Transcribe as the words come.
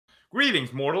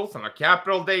Greetings, mortals, and a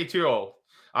capital day to all.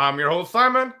 I'm your host,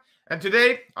 Simon, and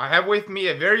today I have with me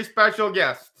a very special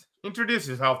guest. Introduce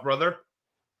yourself, brother.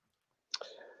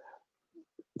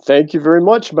 Thank you very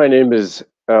much. My name is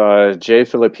J.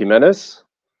 Philip Jimenez,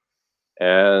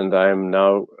 and I'm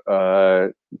now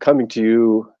coming to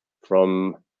you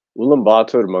from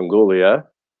Ulaanbaatar, Mongolia,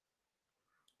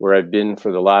 where I've been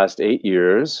for the last 8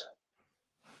 years.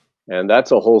 And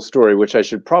that's a whole story, which I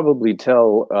should probably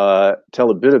tell a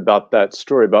bit about that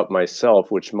story about myself,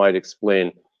 which might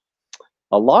explain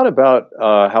a lot about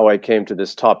how I came to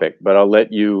this topic. But I'll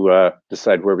let you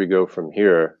decide where we go from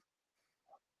here.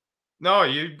 No,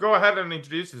 you go ahead and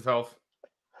introduce yourself.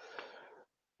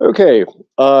 Okay.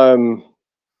 I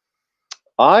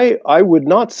would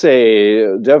not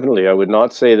say, definitely, I would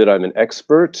not say that I'm an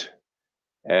expert.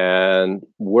 And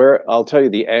where I'll tell you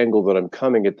the angle that I'm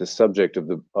coming at the subject of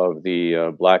the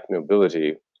Black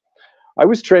nobility. I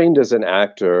was trained as an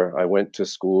actor. I went to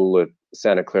school at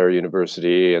Santa Clara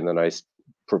University, and then I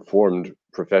performed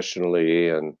professionally,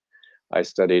 and I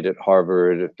studied at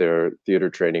Harvard at their theater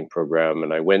training program,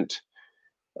 and I went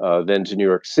then to New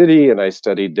York City, and I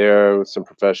studied there with some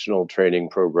professional training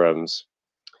programs.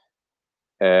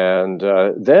 And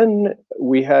then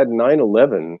we had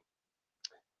 9/11,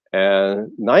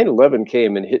 and 9/11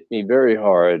 came and hit me very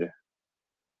hard.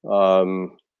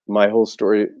 My whole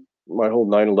story, my whole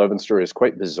 9/11 story is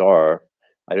quite bizarre.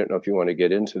 I don't know if you want to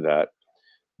get into that,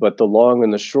 but the long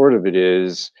and the short of it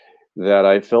is that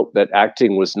I felt that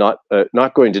acting was not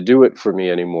going to do it for me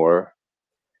anymore,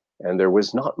 and there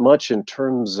was not much in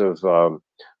terms of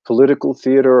political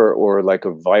theater or like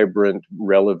a vibrant,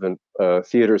 relevant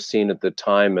theater scene at the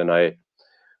time, and I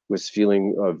was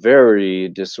feeling very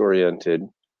disoriented.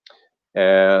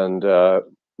 And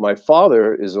my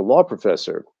father is a law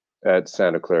professor at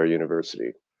Santa Clara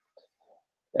University,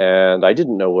 and I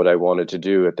didn't know what I wanted to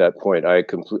do at that point. I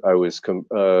was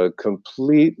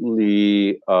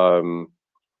completely,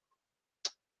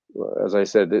 as I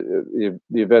said, the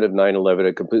event of 9/11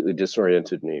 had completely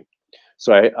disoriented me.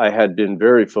 So I had been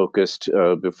very focused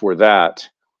before that.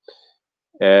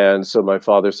 And so my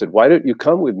father said, "Why don't you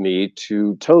come with me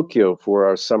to Tokyo for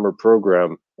our summer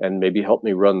program and maybe help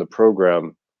me run the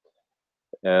program?"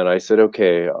 And I said,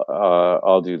 "Okay,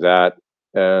 I'll do that."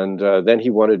 And then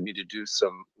he wanted me to do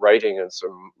some writing and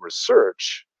some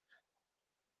research.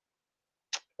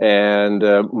 And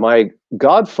my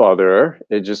godfather,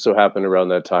 it just so happened around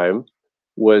that time,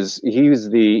 he was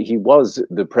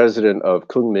the president of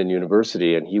Kungmin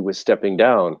University, and he was stepping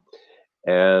down.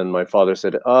 And my father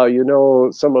said,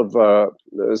 some of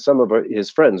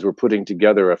his friends were putting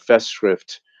together a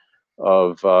festschrift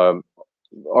of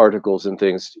articles and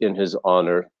things in his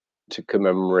honor to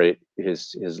commemorate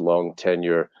his long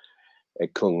tenure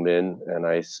at Kungmin. And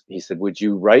he said, "Would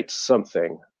you write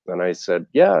something?" And I said,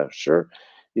 "Yeah, sure."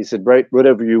 He said, "Write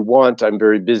whatever you want. I'm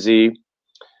very busy."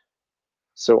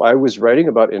 So I was writing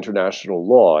about international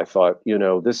law. I thought,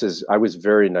 I was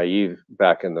very naive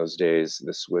back in those days.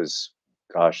 This was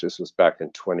back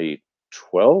in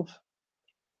 2012.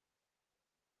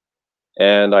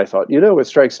 And I thought, it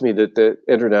strikes me that the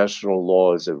international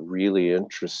law is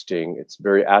it's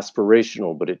very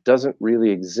aspirational, but it doesn't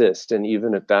really exist. And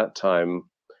even at that time,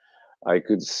 I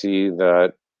could see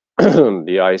that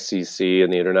the ICC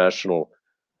and the International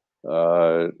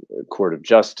Court of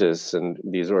Justice and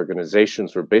these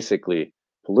organizations were basically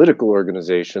political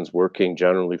organizations working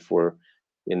generally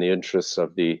in the interests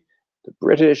of the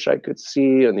British, I could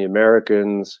see, and the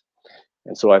Americans.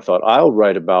 And so I thought, I'll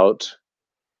write about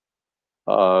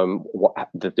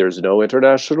that there's no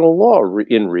international law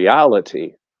in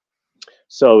reality.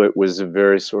 So it was a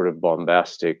very sort of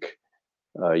bombastic,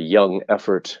 young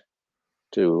effort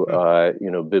to,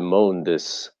 bemoan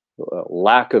this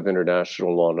lack of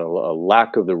international law and a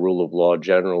lack of the rule of law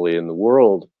generally in the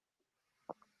world.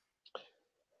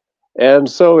 And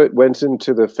so it went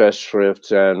into the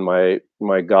Festschrift, and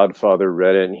my godfather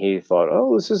read it, and he thought,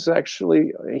 "Oh, this is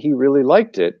actually," he really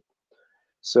liked it.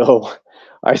 So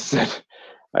I said,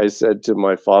 I said to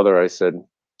my father, I said,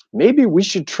 "Maybe we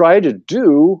should try to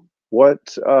do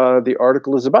what the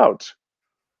article is about.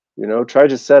 Try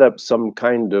to set up some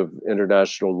kind of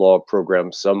international law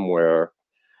program somewhere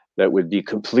that would be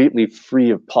completely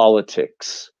free of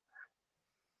politics."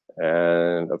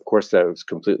 And of course, that was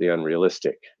completely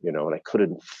unrealistic, and I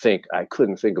couldn't think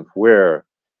of where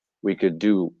we could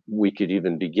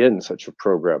even begin such a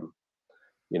program.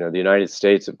 The United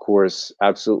States, of course,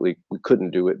 absolutely, we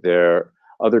couldn't do it there.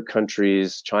 Other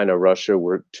countries, China, Russia,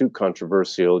 were too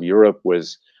controversial. Europe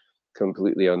was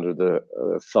completely under the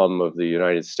thumb of the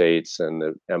United States and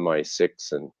the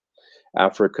MI6,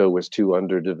 Africa was too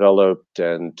underdeveloped,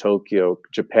 and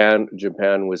Japan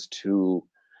was too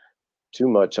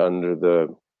much under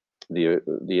the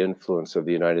influence of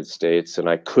the United States, and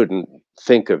I couldn't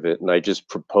think of it, and I just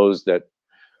proposed that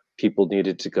people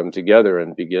needed to come together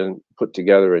and put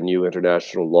together a new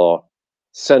international law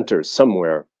center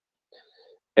somewhere.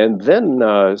 And then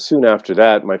soon after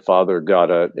that, my father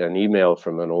got an email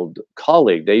from an old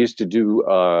colleague. They used to do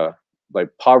like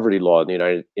poverty law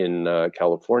in the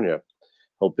California,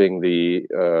 helping the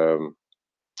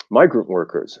migrant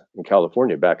workers in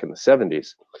California back in the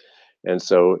 70s. And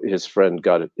so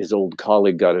his old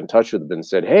colleague got in touch with him and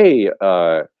said, "Hey,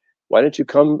 why don't you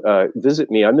come visit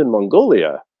me? I'm in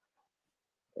Mongolia."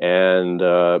 And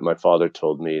my father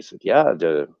told me, he said, "Yeah,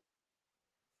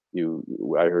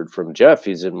 I heard from Jeff,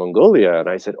 he's in Mongolia." And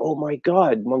I said, "Oh my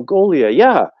God, Mongolia.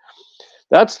 Yeah,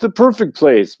 that's the perfect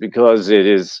place because it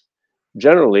is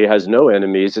generally has no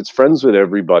enemies. It's friends with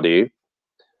everybody.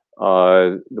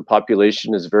 The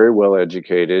population is very well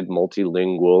educated,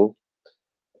 multilingual,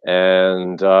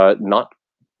 and not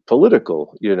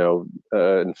political.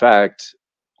 In fact,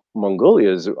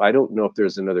 Mongolia is, I don't know if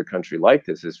there's another country like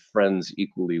this, is friends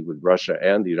equally with Russia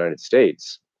and the United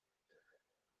States."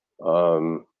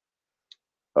 Um,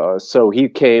 so he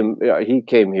came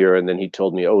here, and then he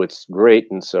told me, "Oh, it's great."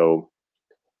 And so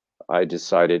I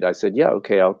said, "Yeah,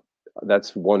 okay,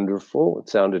 that's wonderful." It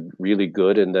sounded really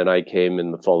good. And then I came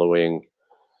in the following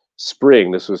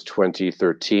spring. This was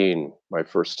 2013, my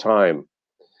first time.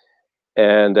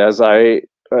 And as I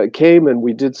came and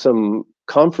we did some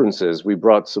conferences, we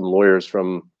brought some lawyers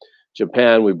from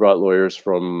Japan, we brought lawyers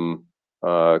from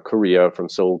Korea, from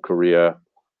Seoul, Korea,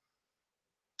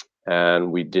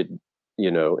 and we did,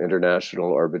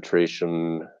 international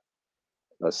arbitration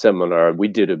seminar. We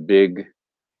did a big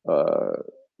uh,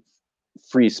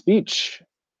 free speech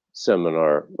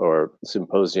seminar or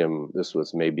symposium. This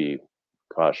was maybe,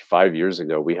 gosh, 5 years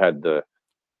ago. We had the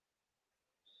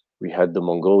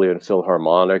Mongolian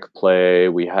Philharmonic play.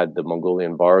 We had the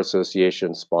Mongolian Bar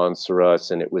Association sponsor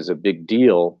us, and it was a big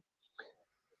deal.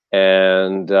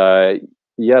 And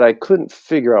yet I couldn't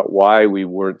figure out why we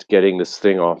weren't getting this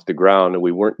thing off the ground, and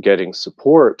we weren't getting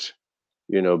support,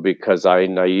 because I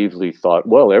naively thought,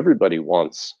 well, everybody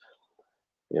wants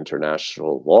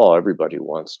international law, everybody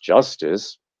wants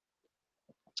justice,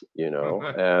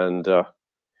 and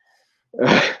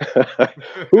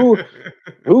who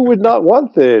who would not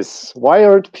want this? Why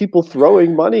aren't people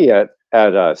throwing money at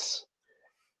us?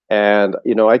 And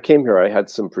I came here. I had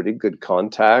some pretty good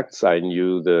contacts. I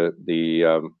knew the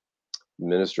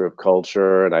minister of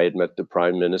culture, and I had met the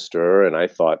prime minister, and I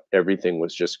thought everything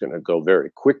was just going to go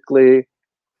very quickly.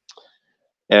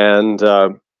 And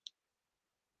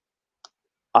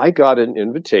I got an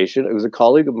invitation. It was a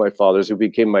colleague of my father's who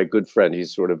became my good friend.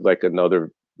 He's sort of like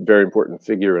another very important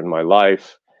figure in my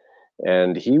life,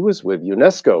 and he was with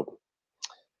UNESCO.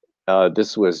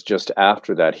 This was just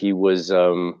after that. He wrote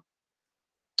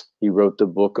the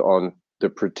book on the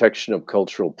protection of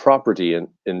cultural property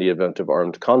in the event of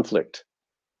armed conflict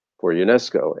for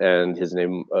UNESCO, and his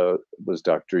name was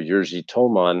Dr. Jerzy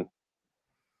Tolman,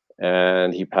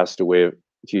 and he passed away a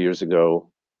few years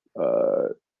ago,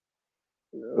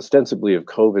 ostensibly of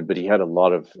COVID, but he had a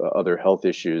lot of other health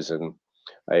issues, and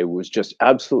I was just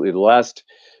absolutely, the last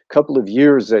couple of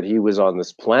years that he was on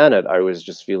this planet, I was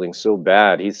just feeling so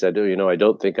bad. He said, "Oh, I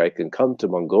don't think I can come to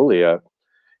Mongolia."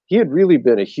 He had really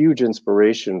been a huge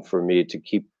inspiration for me to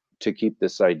keep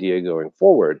this idea going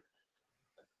forward.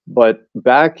 But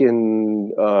back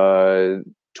in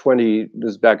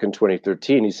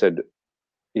 2013, he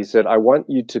said, "I want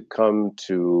you to come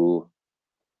to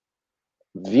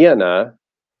Vienna,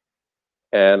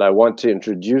 and I want to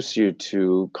introduce you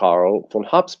to Karl von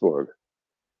Habsburg.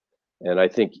 And I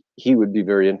think he would be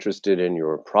very interested in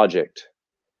your project."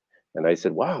 And I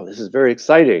said, "Wow, this is very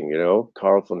exciting,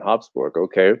 Karl von Habsburg."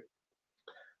 Okay.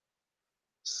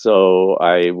 So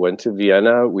I went to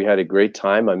Vienna. We had a great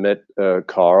time. I met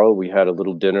Karl. We had a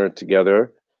little dinner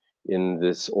together in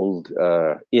this old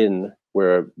inn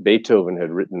where Beethoven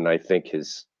had written, I think,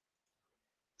 his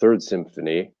third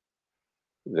symphony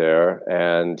there.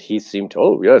 And he seemed to,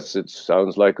 "Oh, yes, it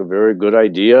sounds like a very good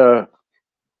idea."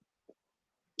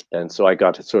 And so I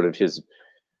got sort of his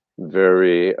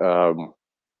very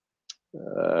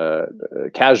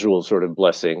casual sort of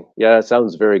blessing. "Yeah, it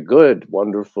sounds very good,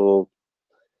 wonderful."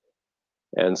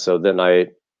 And so then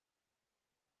I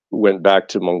went back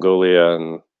to Mongolia,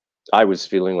 and I was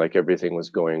feeling like everything was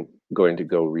going to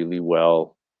go really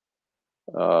well.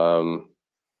 Um,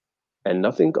 and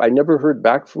nothing. I never heard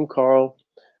back from Karl.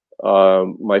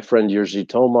 My friend Jerzy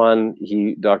Toman,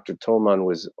 Dr. Toman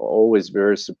was always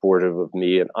very supportive of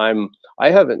me, and I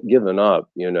haven't given up.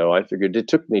 You know, I figured it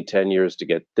took me 10 years to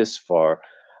get this far.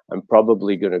 I'm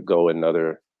probably going to go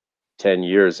another 10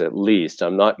 years at least.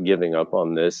 I'm not giving up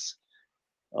on this.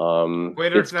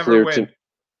 Quitters It's never clear to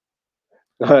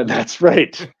win. that's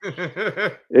right.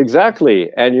 Exactly.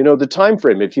 And you know, the time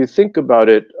frame, if you think about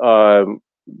it,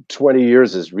 20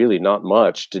 years is really not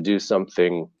much to do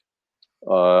something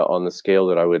on the scale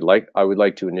that I would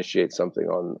like to initiate something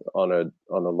on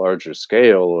a larger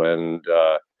scale, and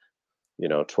you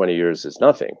know, 20 years is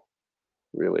nothing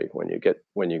really when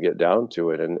you get down to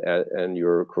it. And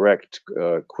you're correct,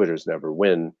 quitters never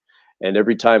win. And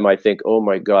every time I think, oh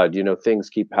my God, you know, things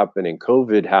keep happening.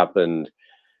 COVID happened,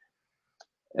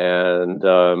 and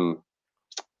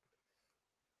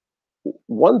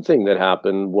one thing that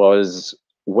happened was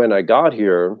when I got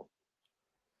here,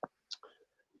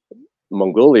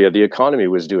 Mongolia, the economy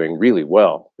was doing really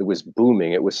well. It was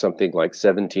booming. It was something like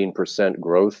 17%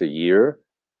 growth a year.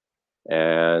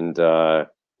 And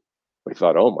we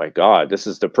thought, oh my God, this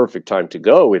is the perfect time to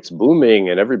go. It's booming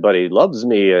and everybody loves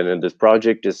me. And this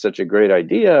project is such a great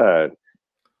idea.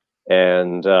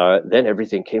 And then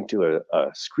everything came to a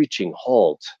screeching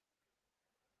halt.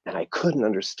 And I couldn't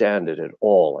understand it at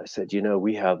all. I said, you know,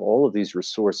 we have all of these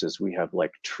resources. We have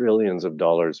like trillions of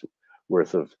dollars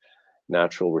worth of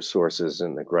natural resources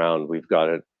in the ground. We've got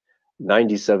a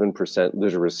 97%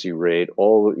 literacy rate.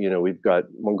 All, you know, we've got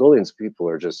Mongolians people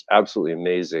are just absolutely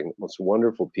amazing, most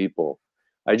wonderful people.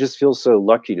 I just feel so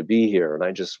lucky to be here. And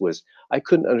I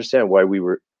couldn't understand why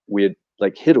we had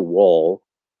like hit a wall.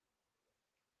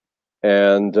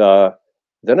 And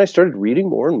then I started reading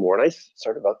more and more, and I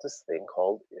started about this thing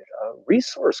called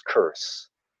resource curse,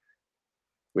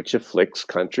 which afflicts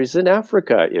countries in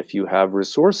Africa. If you have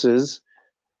resources,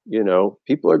 you know,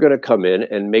 people are going to come in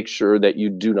and make sure that you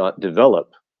do not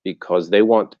develop because they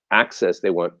want access.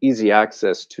 They want easy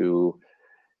access to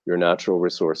your natural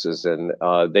resources, and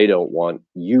they don't want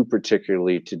you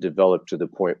particularly to develop to the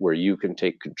point where you can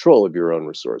take control of your own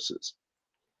resources.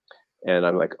 And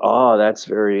I'm like, oh, that's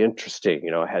very interesting.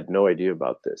 You know, I had no idea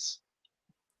about this.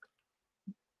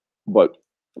 But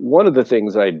one of the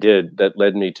things I did that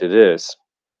led me to this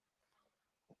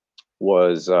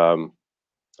was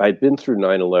I'd been through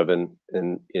 9/11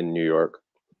 in New York.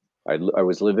 I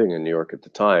was living in New York at the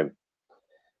time.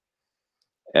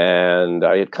 And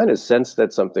I had kind of sensed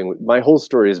that something, my whole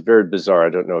story is very bizarre. I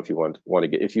don't know if you want to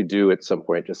get, if you do at some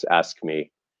point, just ask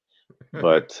me.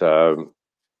 But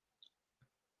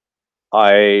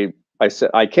I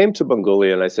said, I came to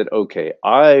Mongolia and I said, okay,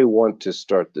 I want to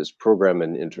start this program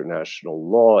in international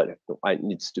law. It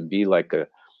needs to be like a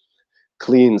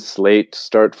clean slate,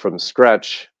 start from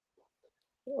scratch.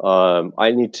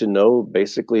 I need to know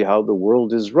basically how the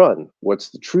world is run. What's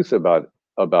the truth about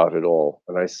it all?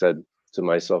 And I said to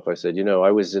myself, I said, you know,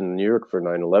 I was in New York for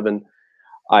 9/11.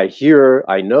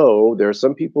 I know there are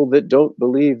some people that don't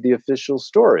believe the official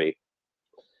story.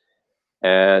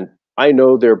 And I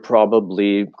know they're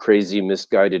probably crazy,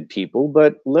 misguided people,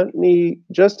 but let me,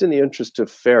 just in the interest of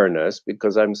fairness,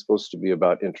 because I'm supposed to be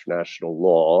about international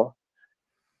law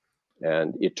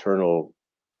and eternal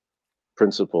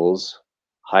principles,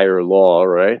 higher law,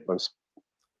 right?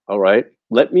 All right.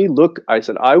 Let me look. I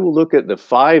said, I will look at the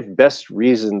 5 best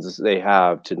reasons they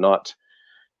have to not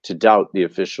to doubt the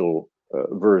official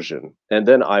version. And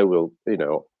then I will, you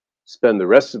know, spend the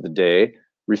rest of the day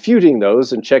refuting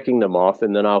those and checking them off.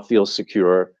 And then I'll feel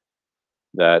secure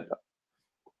that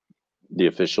the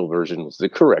official version was the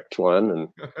correct one.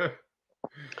 And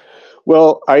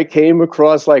well, I came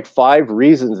across like 5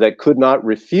 reasons that could not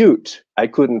refute. I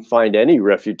couldn't find any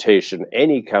refutation,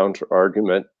 any counter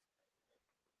argument.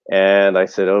 And I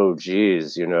said, oh,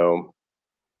 geez, you know,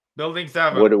 Building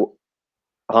 7. what do,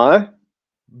 huh?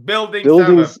 Building 7.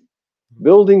 Buildings,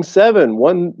 Building 7,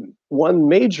 one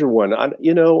major one.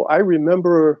 You know, I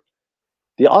remember,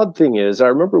 the odd thing is, I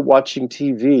remember watching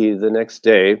TV the next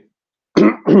day.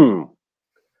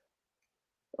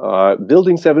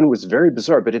 Building 7 was very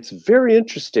bizarre, but it's very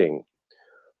interesting.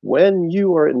 When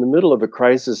you are in the middle of a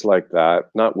crisis like that,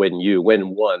 not when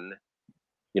one,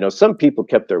 you know, some people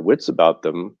kept their wits about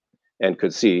them and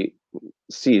could see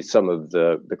some of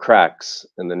the cracks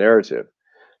in the narrative.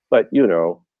 But, you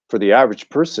know, for the average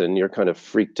person, you're kind of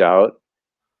freaked out.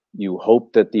 You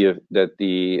hope that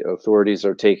the authorities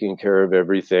are taking care of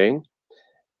everything.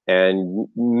 And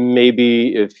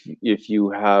maybe if you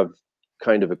have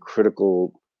kind of a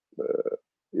critical,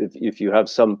 if you have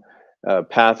some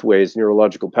pathways,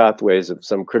 neurological pathways of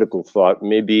some critical thought,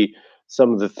 maybe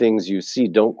some of the things you see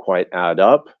don't quite add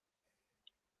up.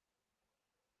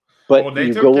 but Oh, they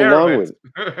you took go care of along with it.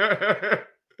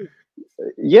 it.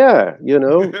 Yeah, you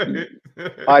know,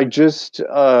 I just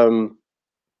I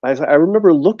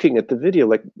remember looking at the video,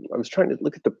 like I was trying to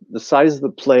look at the size of the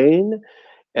plane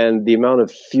and the amount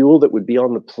of fuel that would be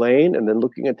on the plane, and then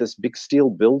looking at this big steel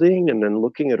building, and then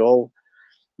looking at all,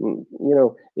 you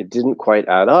know, it didn't quite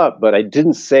add up. But I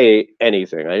didn't say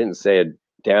anything. I didn't say a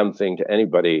damn thing to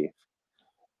anybody,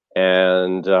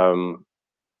 and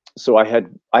so I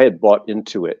had bought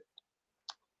into it.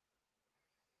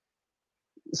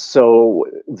 So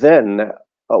then,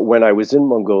 when I was in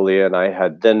Mongolia, and I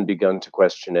had then begun to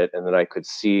question it, and then I could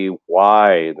see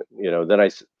why, you know, then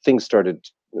things started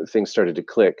to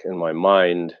click in my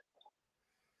mind.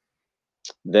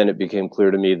 Then it became clear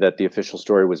to me that the official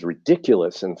story was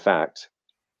ridiculous, in fact.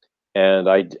 And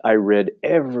I read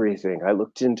everything. I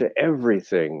looked into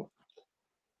everything,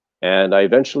 and I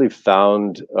eventually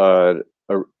found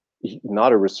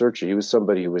not a researcher. He was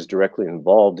somebody who was directly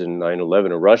involved in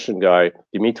 9/11, a Russian guy,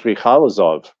 Dmitry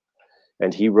Khalazov,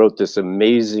 and he wrote this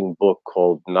amazing book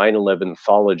called 9/11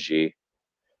 Mythology,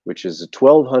 which is a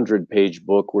 1,200-page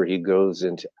book where he goes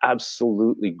into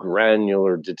absolutely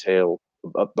granular detail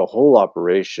about the whole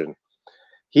operation.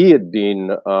 He had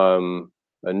been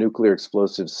a nuclear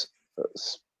explosives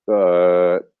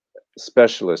uh,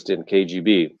 specialist in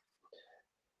KGB,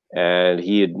 and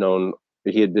he had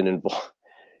been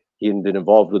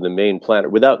involved with the main planner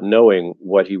without knowing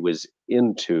what he was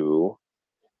into.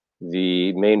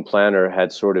 The main planner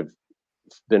had sort of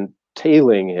been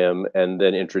tailing him and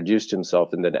then introduced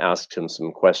himself and then asked him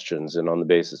some questions, and on the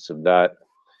basis of that,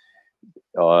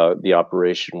 the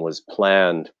operation was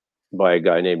planned by a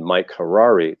guy named Mike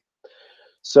Harari,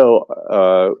 so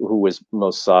who was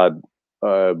Mossad,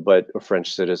 but a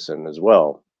French citizen as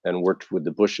well, and worked with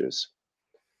the Bushes.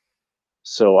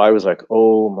 So I was like,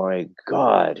 oh my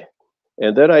God.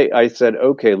 And then I said,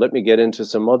 okay, let me get into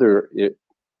some other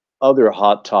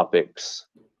hot topics.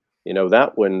 You know,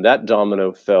 that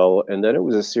domino fell, and then it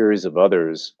was a series of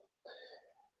others.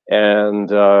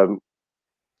 And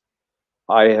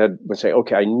I had was saying,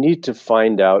 okay, I need to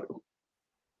find out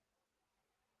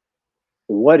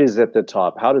what is at the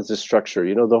top. How does this structure?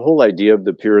 You know, the whole idea of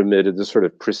the pyramid, of this sort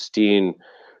of pristine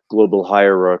global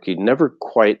hierarchy, never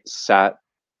quite sat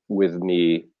with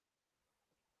me.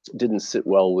 Didn't sit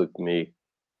well with me.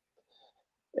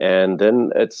 And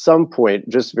then at some point,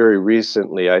 just very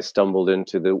recently, I stumbled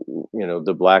into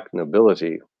the black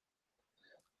nobility,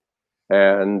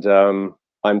 and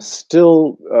I'm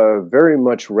still very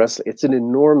much wrestling. It's an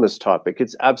enormous topic.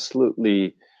 It's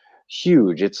absolutely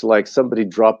huge. It's like somebody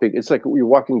dropping. It's like you're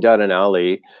walking down an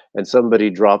alley and somebody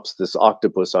drops this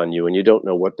octopus on you, and you don't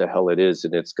know what the hell it is,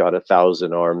 and it's got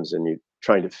 1,000 arms, and you're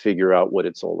trying to figure out what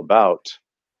it's all about.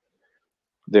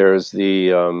 There's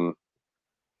the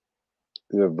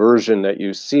version that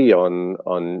you see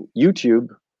on YouTube,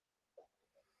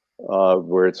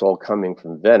 where it's all coming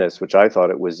from Venice, which I thought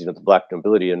it was, the black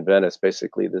nobility in Venice,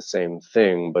 basically the same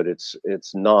thing, but it's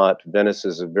not. Venice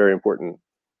is a very important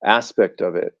aspect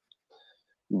of it,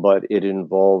 but it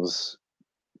involves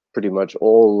pretty much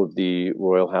all of the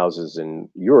royal houses in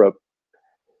Europe.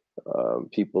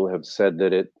 People have said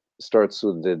that it starts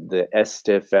with the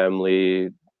Este family,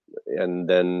 and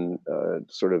then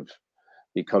sort of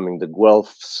becoming the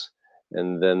Guelphs,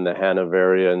 and then the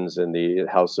Hanoverians, and the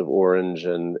House of Orange,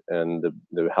 and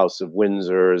the House of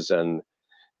Windsors, and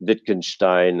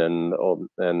Wittgenstein, and all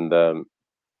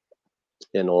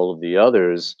of the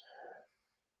others.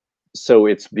 So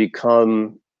it's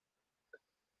become,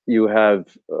 you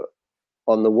have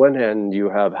on the one hand, you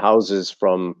have houses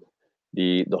from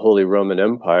the Holy Roman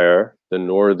Empire, the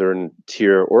northern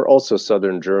tier, or also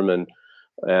southern German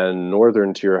and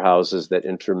northern tier houses that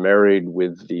intermarried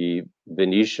with the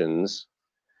Venetians.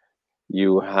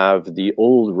 You have the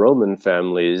old Roman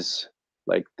families,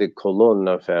 like the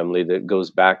Colonna family, that goes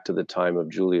back to the time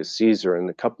of Julius Caesar, and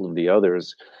a couple of the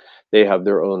others. They have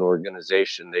their own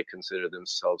organization. They consider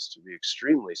themselves to be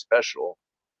extremely special.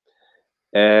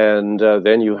 And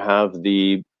then you have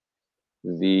the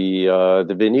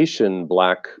Venetian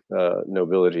Black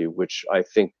Nobility, which I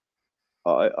think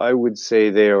I would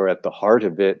say they are at the heart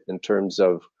of it in terms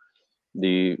of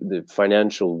the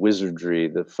financial wizardry,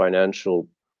 the financial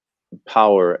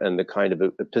power, and the kind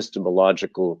of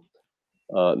epistemological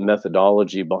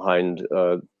methodology behind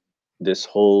this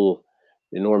whole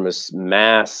enormous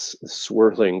mass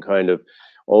swirling, kind of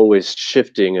always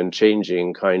shifting and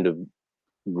changing kind of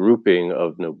grouping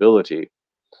of nobility.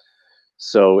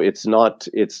 So it's not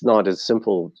as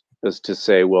simple as to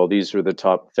say, well, these are the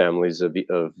top families of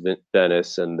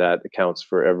Venice, and that accounts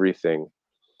for everything.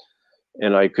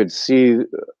 And I could see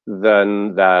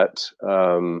then that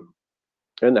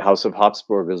and the House of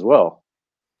Habsburg as well.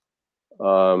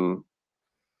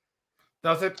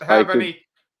 Does it I have could, any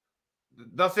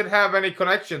does it have any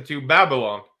connection to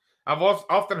Babylon? I've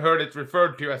often heard it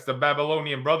referred to as the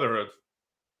Babylonian Brotherhood.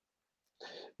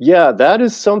 yeah, that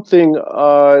is something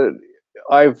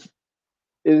I've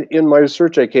in my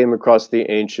research. I came across the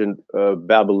ancient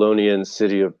Babylonian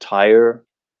city of Tyre,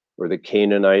 or the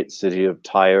Canaanite city of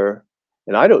Tyre.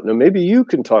 And I don't know, maybe you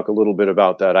can talk a little bit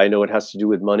about that. I know it has to do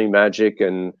with money magic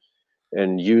and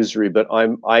usury, but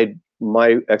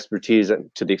my expertise,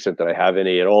 to the extent that I have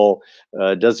any at all,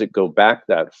 doesn't go back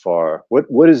that far.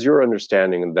 What is your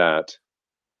understanding of that?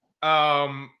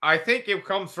 I think it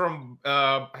comes from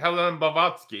Helen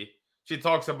Blavatsky. She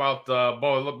talks about the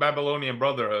Babylonian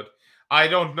Brotherhood. I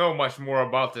don't know much more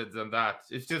about it than that.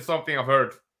 It's just something I've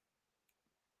heard.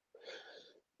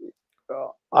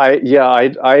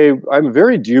 I'm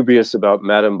very dubious about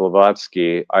Madame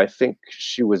Blavatsky. I think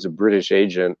she was a British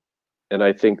agent, and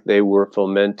I think they were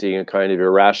fomenting a kind of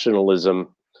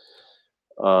irrationalism.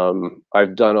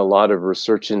 I've done a lot of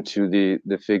research into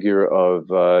the figure of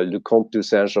Le Comte de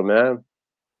Saint-Germain,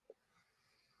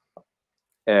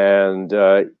 and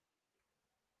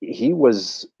he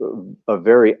was a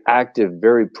very active,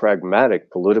 very pragmatic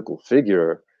political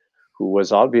figure who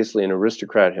was obviously an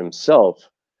aristocrat himself,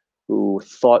 who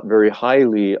thought very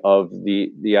highly of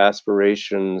the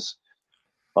aspirations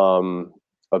um,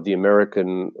 of the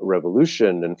American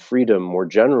Revolution and freedom more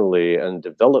generally, and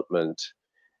development,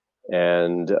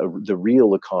 and the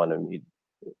real economy,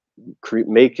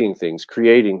 making things,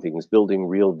 creating things, building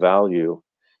real value,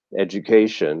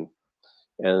 education,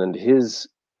 and his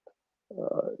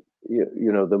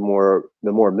the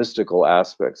more mystical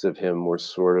aspects of him were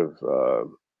sort of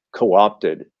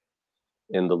co-opted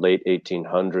in the late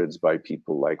 1800s by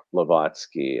people like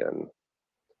Blavatsky and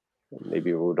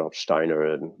maybe Rudolf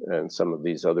Steiner and some of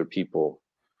these other people.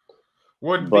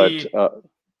 Would But the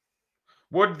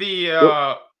would the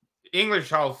go- English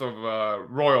House of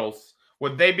Royals,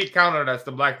 would they be counted as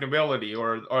the black nobility,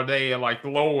 or are they like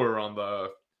lower on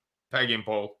the pegging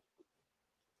pole?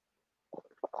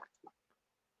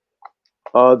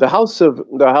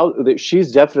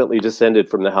 she's definitely descended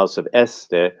from the House of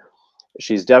Este.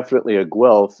 She's definitely a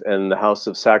Guelph, and the House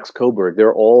of Saxe-Coburg.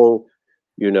 They're all,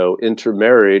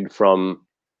 intermarried from.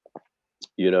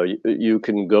 You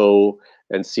can go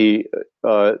and see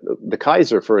the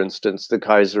Kaiser, for instance, the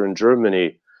Kaiser in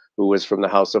Germany, who was from the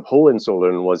House of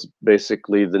Hohenzollern, was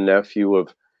basically the nephew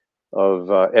of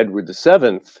Edward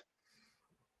VII,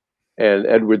 and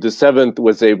Edward VII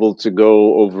was able to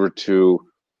go over to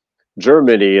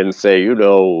Germany and say,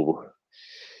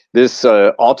 this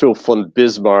Otto von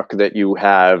Bismarck that you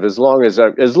have, as long as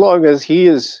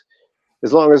he's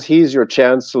your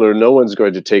chancellor, no one's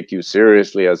going to take you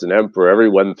seriously as an emperor.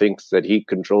 Everyone thinks that he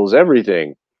controls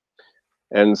everything.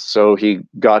 And so he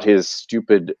got his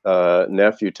stupid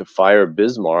nephew to fire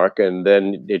Bismarck, and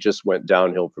then it just went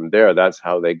downhill from there. That's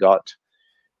how Edward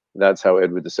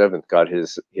VII got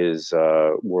his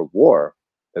World War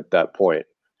at that point.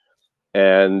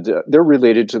 And they're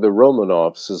related to the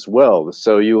Romanovs as well.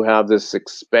 So you have this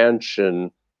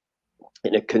expansion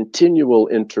and a continual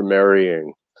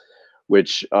intermarrying,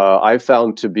 which I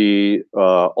found to be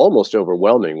almost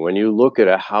overwhelming. When you look at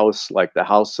a house like the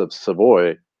House of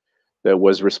Savoy, that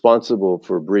was responsible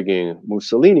for bringing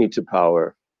Mussolini to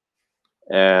power,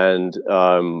 and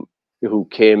who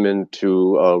came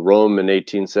into Rome in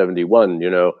 1871,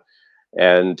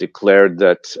 and declared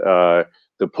that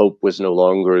the Pope was no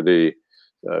longer the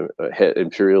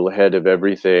imperial head of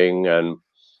everything. And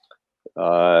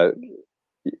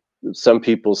some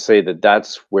people say that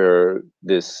that's where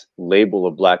this label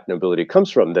of black nobility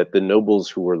comes from, that the nobles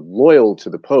who were loyal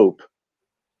to the Pope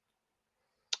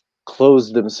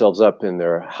closed themselves up in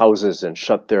their houses and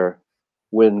shut their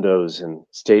windows and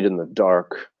stayed in the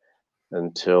dark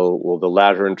until, well, the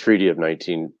Lateran Treaty of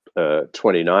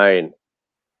 1929,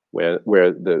 where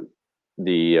the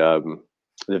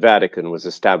Vatican was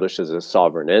established as a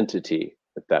sovereign entity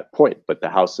at that point. But the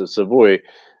House of Savoy,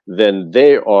 then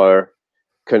they are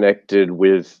connected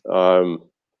with the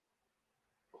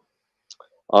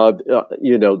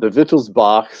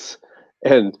Wittelsbachs,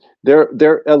 and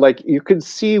they're like, you can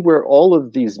see where all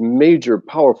of these major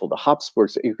powerful, the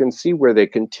Habsburgs, you can see where they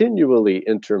continually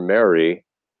intermarry.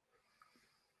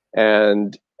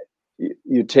 And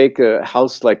you take a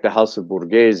house like the House of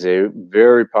Borghese,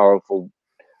 very powerful.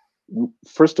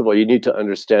 First of all, you need to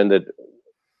understand that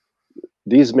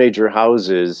these major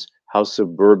houses, House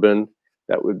of Bourbon,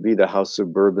 that would be the House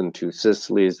of Bourbon Two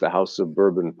Sicilies, the House of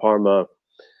Bourbon Parma,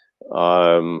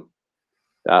 the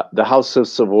House of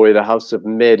Savoy, the House of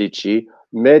Medici,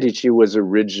 Medici was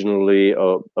originally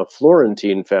a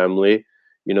Florentine family.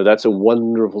 You know, that's a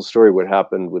wonderful story, what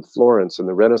happened with Florence in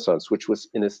the Renaissance, which was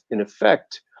in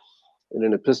effect, in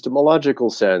an epistemological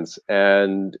sense,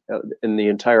 and in the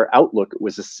entire outlook, it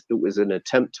was an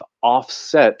attempt to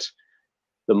offset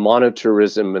the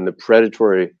monetarism and the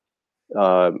predatory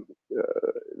uh,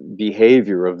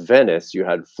 behavior of Venice. You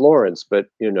had Florence, but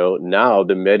you know, now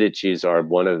the Medicis are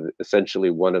essentially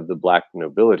one of the black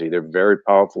nobility. They're very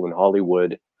powerful in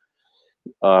Hollywood,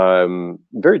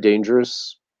 very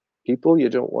dangerous people. You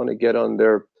don't want to get on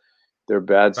their bad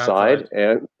Bad side, side.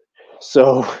 and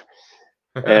so,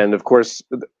 and of course,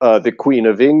 the Queen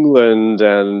of England,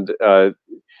 and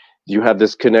you have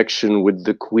this connection with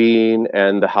the Queen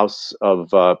and the House of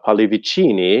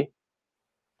Pallavicini.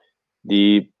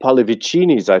 The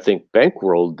Pallavicinis, I think,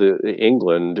 bankrolled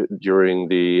England during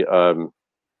the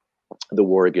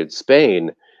war against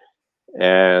Spain,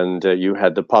 and you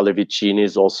had the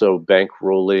Pallavicinis also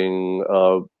bankrolling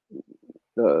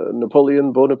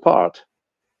Napoleon Bonaparte.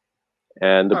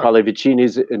 And the Oh,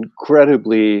 Pallavicinis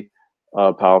incredibly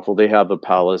powerful. They have a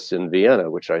palace in Vienna,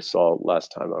 which I saw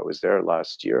last time I was there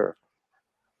last year.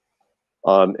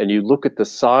 And you look at the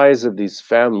size of these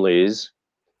families,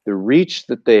 the reach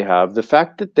that they have, the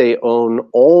fact that they own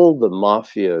all the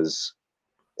mafias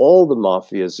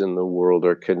in the world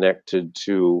are connected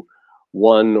to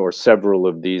one or several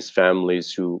of these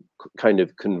families who kind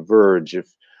of converge.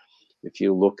 If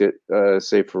you look at,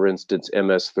 say, for instance,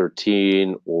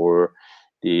 MS-13, or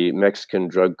the Mexican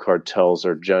drug cartels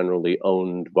are generally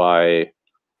owned by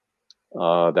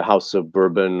the House of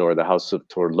Bourbon or the House of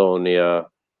Torlonia.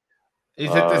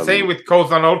 is it the same with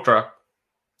Cosa Nostra?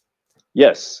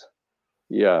 Yes,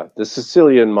 yeah, the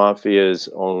Sicilian mafia is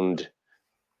owned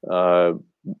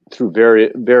through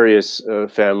various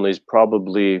families.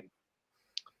 Probably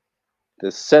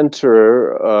the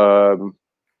center,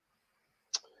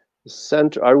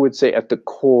 I would say, at the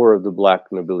core of the black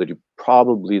nobility,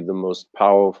 probably the most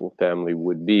powerful family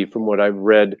would be, from what I've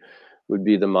read, would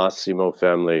be the Massimo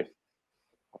family.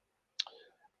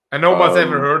 And nobody's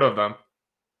ever heard of them.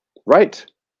 Right.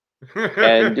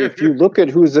 And if you look at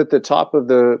who's at the top of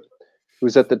the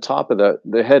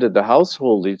head of the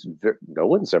household, no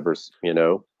one's ever, you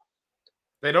know,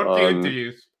 They don't do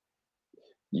interviews.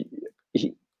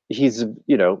 He's,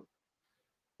 you know,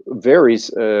 very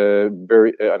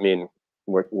very, I mean,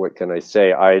 what can I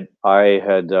say? I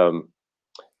had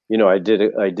you know, I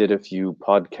did a few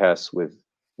podcasts with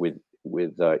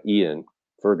Ian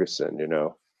Ferguson, you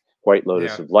know, White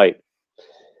Lotus Yeah. of Light.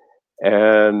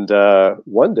 And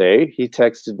one day he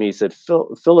texted me, he said,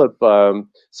 Philip,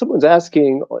 someone's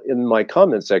asking in my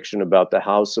comment section about the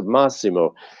House of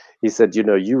Massimo. He said, you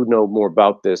know more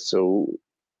about this, so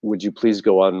would you please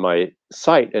go on my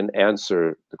site and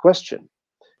answer the question?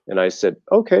 And I said,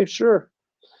 okay, sure.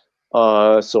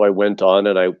 So I went on,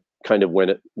 and I kind of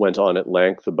went on at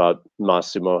length about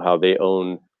Massimo, how they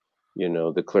own, you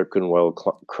know, the Clerkenwell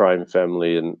crime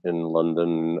family in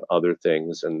London, other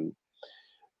things, and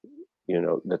you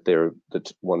know, that they're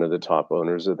one of the top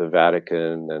owners of the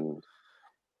Vatican, and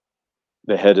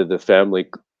the head of the family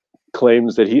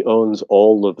claims that he owns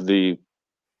all of the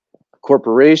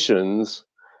corporations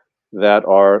that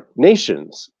are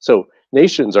nations. So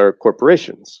nations are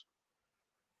corporations,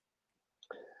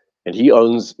 and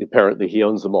apparently he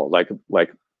owns them all,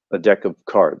 like a deck of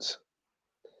cards.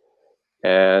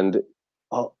 And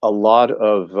a lot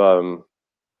of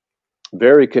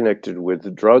very connected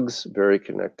with drugs, very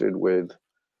connected with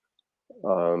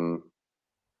a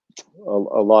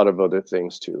lot of other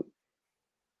things too.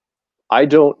 I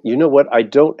don't, you know what? I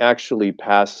don't actually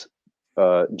pass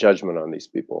judgment on these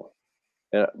people,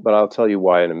 but I'll tell you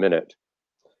why in a minute.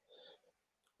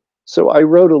 So I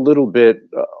wrote a little bit,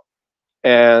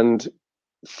 and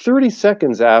 30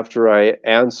 seconds after I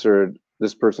answered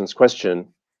this person's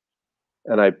question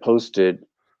and I posted,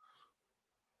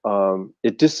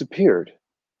 it disappeared.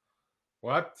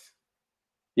 What?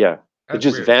 Yeah, it That's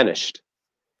just weird. vanished.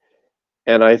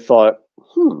 And I thought,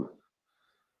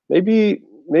 maybe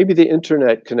the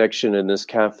internet connection in this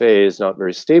cafe is not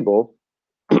very stable.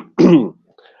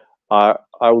 I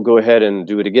will go ahead and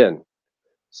do it again.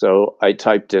 So I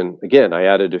typed in again. I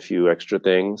added a few extra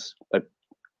things. I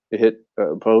hit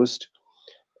post,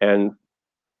 and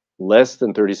less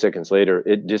than 30 seconds later,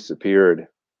 it disappeared.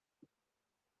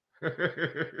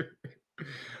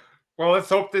 Well, let's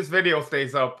hope this video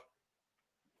stays up.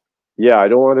 Yeah, I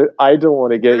don't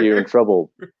want to get you in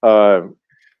trouble.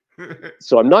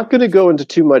 So I'm not going to go into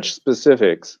too much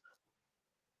specifics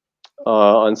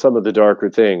on some of the darker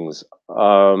things.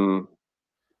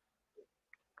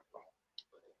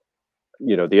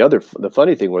 you know, the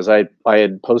funny thing was I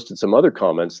had posted some other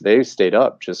comments. They stayed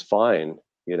up just fine.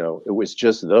 You know, it was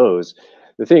just those.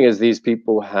 The thing is, these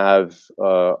people have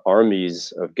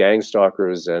armies of gang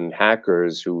stalkers and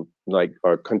hackers who like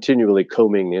are continually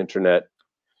combing the internet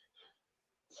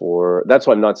for. That's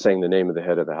why I'm not saying the name of the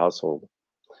head of the household.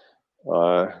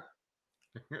 Uh,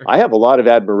 I have a lot of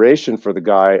admiration for the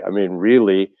guy. I mean,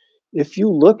 really, if you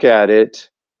look at it,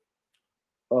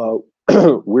 uh,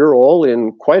 we're all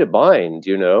in quite a bind,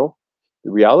 you know.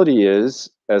 The reality is,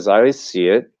 as I see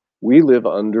it, we live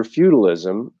under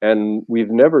feudalism and we've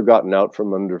never gotten out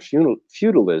from under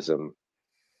feudalism.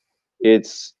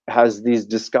 It's has these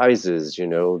disguises, you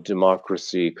know,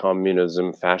 democracy,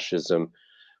 communism, fascism,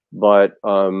 but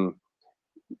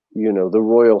you know, the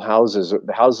royal houses,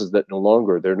 the houses that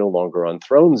they're no longer on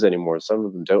thrones anymore. Some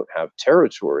of them don't have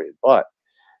territory, but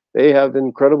they have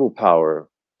incredible power,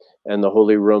 and the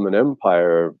Holy Roman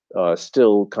Empire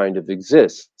still kind of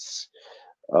exists.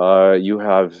 You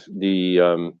have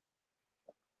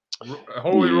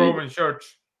Holy the Roman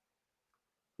Church.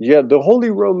 yeah, the Holy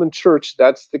Roman Church.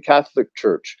 That's the Catholic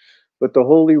Church, but the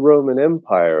Holy Roman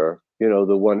Empire. You know,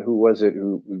 the one who was it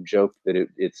who joked that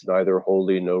it's neither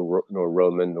holy nor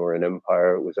Roman nor an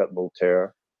empire. Was that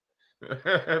Voltaire?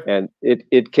 And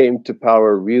it came to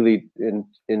power really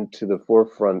into the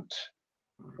forefront.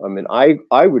 I mean,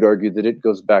 I would argue that it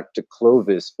goes back to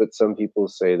Clovis, but some people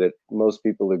say that most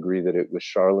people agree that it was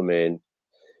Charlemagne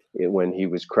when he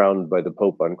was crowned by the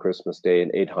Pope on Christmas Day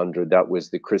in 800. That was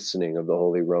the christening of the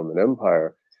Holy Roman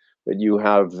Empire. But you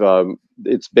have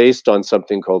it's based on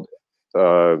something called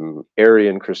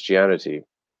Arian Christianity,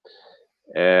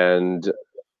 and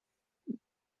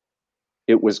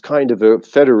it was kind of a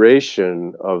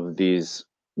federation of these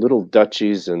little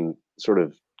duchies and sort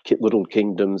of little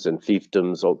kingdoms and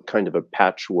fiefdoms, all kind of a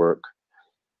patchwork,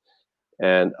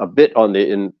 and a bit on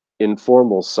the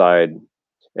informal side.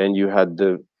 And you had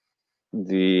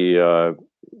the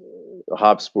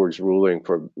Habsburgs ruling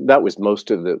for that was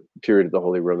most of the period of the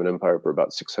Holy Roman Empire for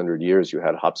about 600 years. You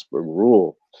had Habsburg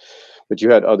rule, but you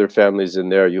had other families in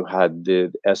there. You had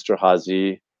the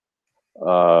Esterhazy,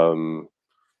 um,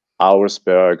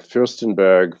 Auersperg,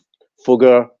 Fürstenberg,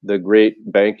 Fugger, the great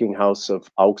banking house of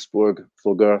Augsburg,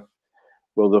 Fugger.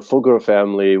 Well, the Fugger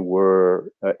family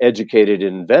were educated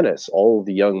in Venice. All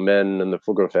the young men in the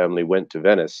Fugger family went to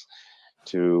Venice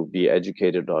to be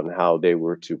educated on how they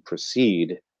were to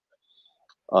proceed.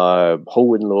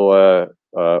 Hohenlohe,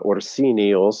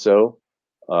 Orsini also,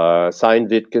 Sein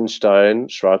Wittgenstein,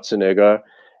 Schwarzenegger,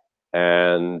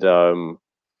 and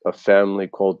a family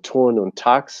called Thurn und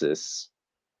Taxis,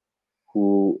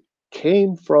 who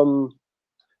came from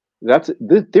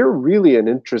they're really an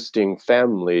interesting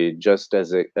family, just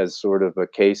as sort of a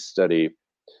case study,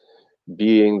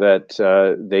 being that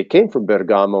they came from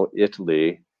Bergamo,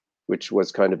 Italy, which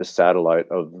was kind of a satellite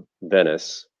of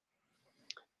Venice,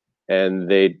 and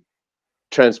they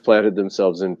transplanted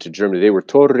themselves into Germany. They were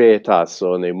Torre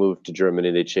Tasso, and they moved to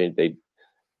Germany. They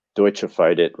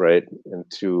Deutschified it, right,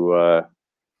 into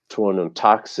Thurn und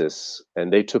Taxis,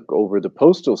 and they took over the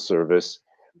postal service,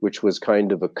 which was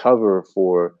kind of a cover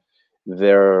for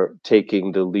their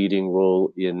taking the leading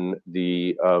role in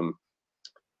the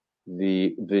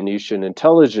Venetian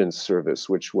intelligence service,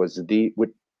 which was what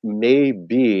may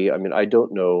be, I mean, I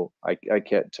don't know, I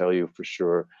can't tell you for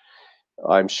sure.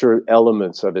 I'm sure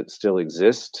elements of it still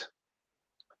exist,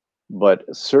 but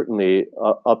certainly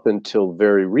up until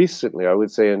very recently, I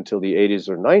would say until the 80s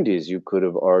or 90s, you could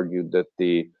have argued that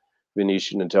the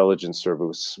Venetian intelligence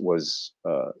service was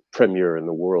premier in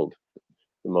the world,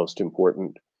 the most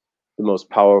important, the most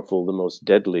powerful, the most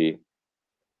deadly.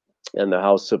 And the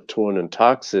House of Thurn and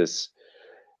Taxis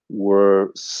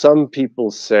were, some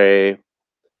people say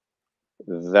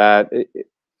that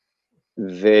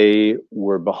they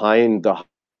were behind the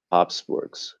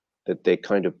Habsburgs, that they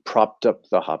kind of propped up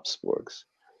the Habsburgs,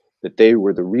 that they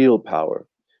were the real power.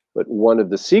 But one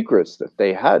of the secrets that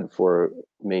they had for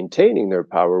maintaining their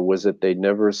power was that they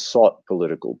never sought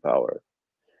political power.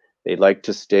 They liked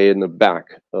to stay in the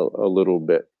back a little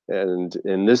bit. And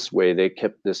in this way, they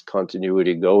kept this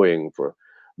continuity going for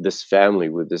this family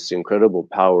with this incredible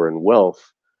power and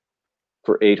wealth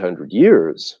for 800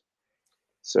 years.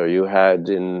 So you had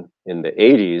in the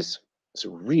 80s, it's a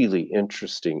really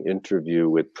interesting interview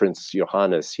with Prince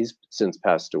Johannes. He's since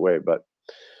passed away, but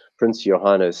Prince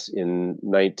Johannes in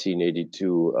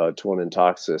 1982, Thurn and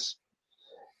Taxis,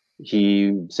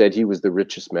 he said he was the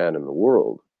richest man in the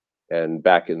world. And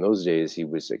back in those days, he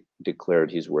was declared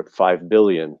he's worth 5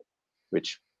 billion,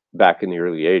 which back in the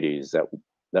early 80s,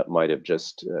 that might have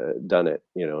just done it,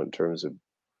 you know, in terms of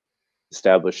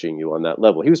establishing you on that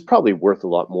level. He was probably worth a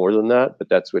lot more than that, but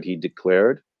that's what he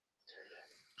declared.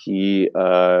 He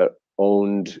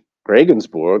owned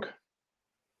Regensburg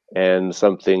and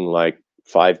something like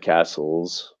 5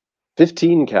 castles,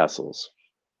 15 castles.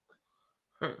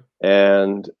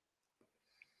 And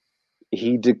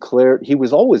he declared he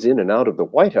was always in and out of the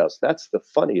White House. That's the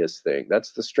funniest thing.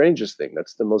 That's the strangest thing.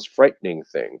 That's the most frightening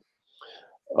thing.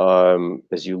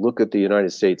 As you look at the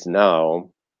United States now,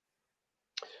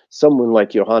 someone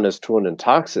like Johannes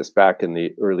Taxis back in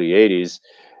the early 80s,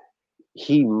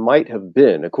 he might have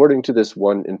been, according to this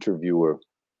one interviewer,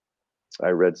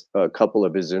 I read a couple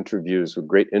of his interviews with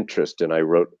great interest, and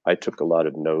I took a lot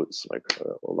of notes, a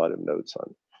lot of notes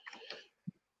on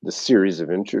the series of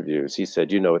interviews. He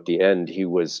said, at the end he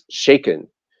was shaken,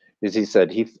 because he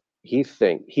said he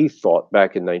thought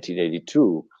back in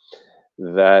 1982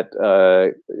 that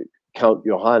Count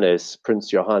Johannes, Count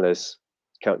Johannes,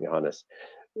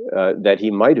 that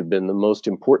he might have been the most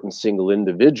important single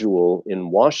individual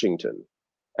in Washington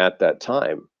at that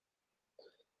time.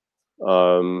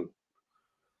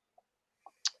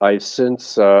 I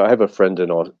have a friend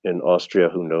in Austria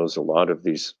who knows a lot of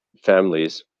these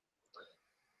families,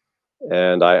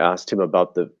 and I asked him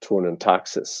about the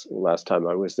Taxis last time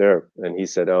I was there, and he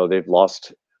said, "Oh, they've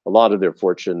lost a lot of their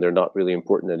fortune. They're not really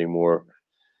important anymore.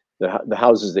 The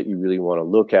houses that you really want to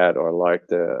look at are like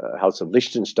the House of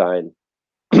Liechtenstein,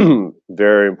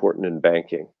 very important in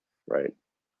banking, right?"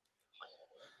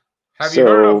 Have you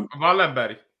heard of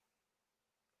Wallenberg?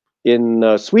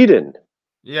 In Sweden?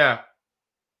 Yeah.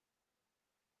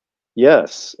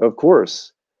 Yes, of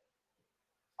course.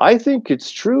 I think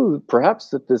it's true, perhaps,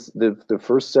 that the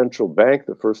first central bank,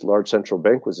 the first large central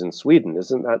bank, was in Sweden.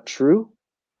 Isn't that true?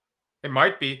 It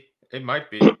might be. It might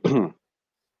be.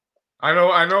 I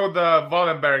know the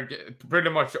Wallenberg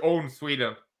pretty much own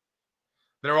Sweden.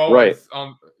 They're always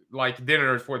on like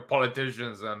dinners with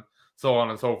politicians and so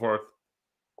on and so forth.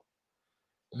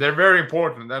 They're very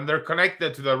important, and they're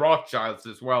connected to the Rothschilds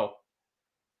as well.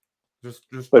 Just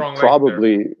strong but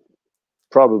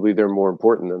probably they're more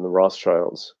important than the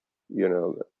Rothschilds.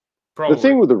 The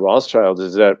thing with the Rothschilds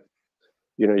is that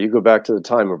you go back to the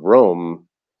time of Rome.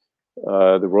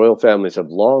 The royal families have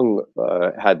long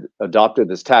had adopted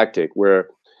this tactic where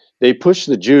they push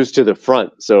the Jews to the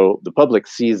front, so the public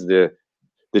sees the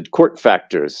court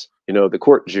factors, the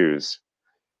court Jews,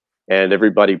 and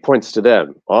everybody points to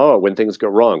them. Oh, when things go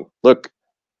wrong, look,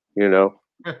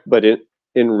 But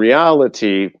in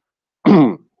reality,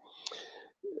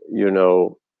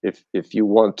 if you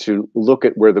want to look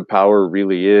at where the power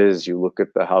really is, you look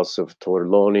at the House of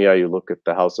Torlonia, you look at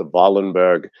the House of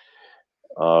Wallenberg.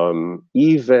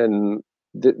 Even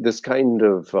this kind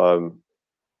of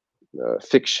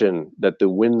fiction that the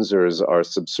Windsors are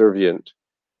subservient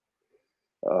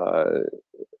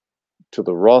to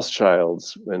the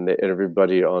Rothschilds, and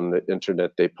everybody on the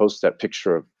internet, they post that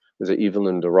picture of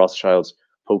Evelyn de Rothschild's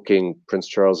poking Prince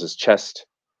Charles's chest,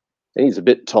 and he's a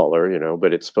bit taller,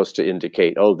 but it's supposed to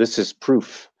indicate, oh, this is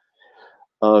proof.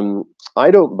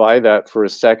 I don't buy that for a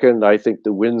second. I think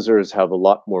the Windsors have a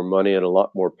lot more money and a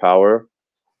lot more power,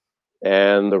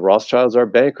 and the Rothschilds are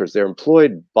bankers. They're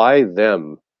employed by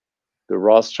them. The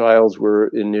Rothschilds were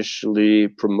initially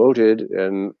promoted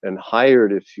and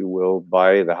hired, if you will,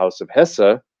 by the House of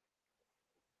Hesse,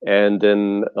 and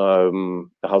then the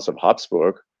House of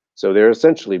Habsburg. So they're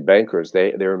essentially bankers.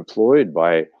 They're employed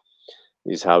by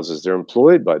these houses. They're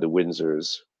employed by the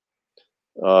Windsors.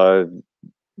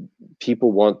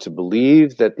 People want to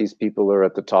believe that these people are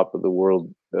at the top of the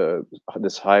world,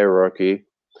 this hierarchy.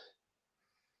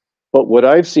 But what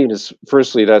I've seen is,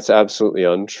 firstly, that's absolutely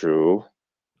untrue.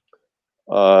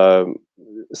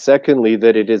 Secondly,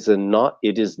 that it is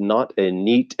not a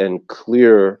neat and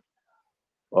clear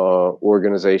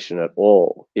organization at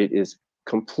all. It is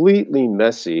completely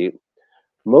messy.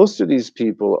 Most of these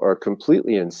people are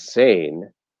completely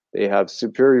insane. They have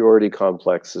superiority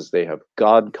complexes. They have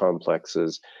God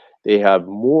complexes. They have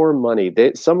more money.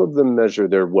 Some of them measure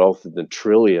their wealth in the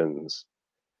trillions.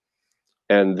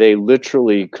 And they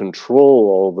literally control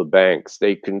all the banks.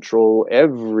 They control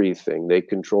everything. They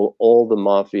control all the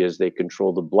mafias. They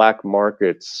control the black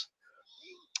markets,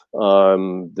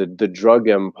 the drug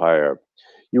empire.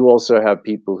 You also have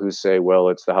people who say, well,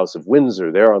 it's the House of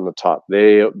Windsor. They're on the top.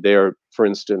 They're, for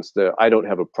instance, I don't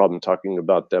have a problem talking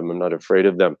about them. I'm not afraid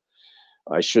of them.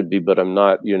 I should be, but I'm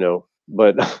not,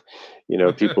 But,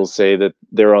 people say that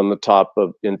they're on the top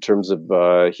in terms of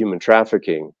human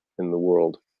trafficking in the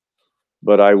world.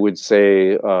 But I would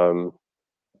say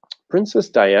Princess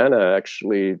Diana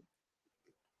actually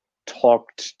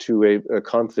talked to a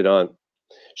confidant.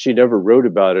 She never wrote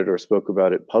about it or spoke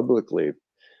about it publicly,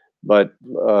 But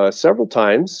several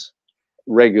times,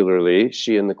 regularly,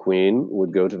 she and the queen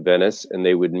would go to Venice, and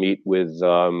they would meet with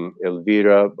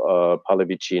Elvira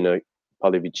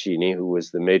Pallavicini, who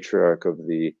was the matriarch of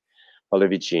the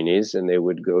Pallavicinis, and they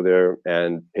would go there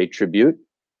and pay tribute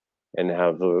and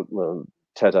have a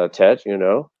tete-a-tete, you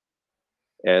know.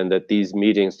 And at these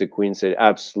meetings, the queen said,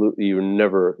 absolutely, you're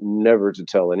never to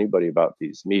tell anybody about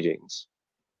these meetings.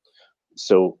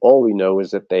 So all we know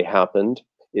is that they happened.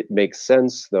 It makes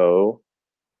sense, though,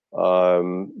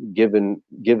 given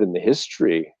the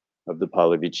history of the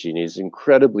Pallavicinis,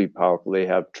 incredibly powerful. They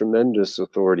have tremendous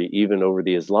authority even over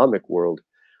the Islamic world.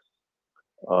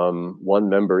 One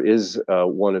member is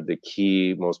one of the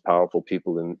key, most powerful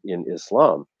people in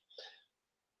Islam.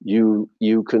 You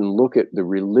can look at the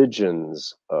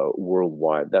religions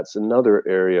worldwide. That's another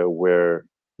area where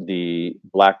the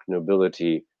black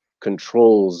nobility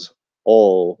controls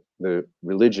all the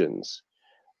religions.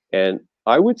 And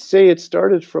I would say it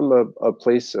started from a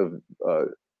place of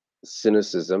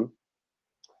cynicism.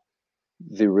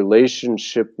 The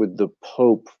relationship with the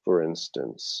Pope, for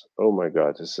instance. Oh my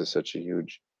God, this is such a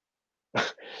huge,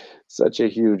 such a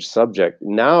huge subject.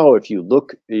 Now, if you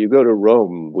look, you go to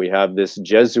Rome, we have this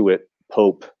Jesuit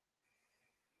Pope.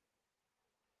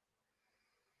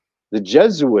 The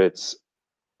Jesuits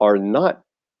are not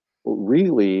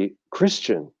really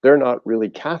Christian. They're not really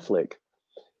Catholic.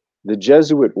 The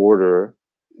Jesuit order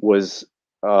was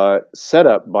set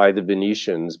up by the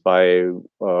Venetians, by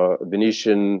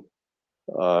Venetian.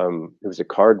 He was a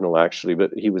cardinal actually,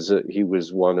 but he was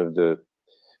one of the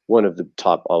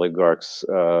top oligarchs,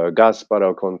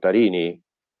 Gasparo Contarini.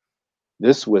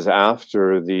 This was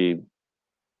after there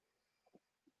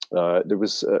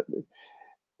was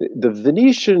the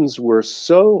Venetians were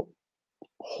so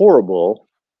horrible.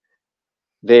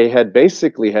 They had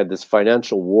basically had this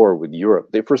financial war with Europe.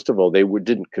 They, first of all,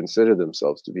 didn't consider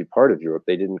themselves to be part of Europe.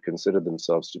 They didn't consider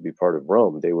themselves to be part of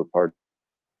Rome. They were part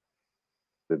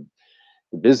of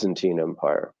the Byzantine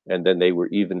Empire, and then they were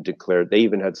even declared. They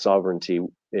even had sovereignty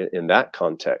in that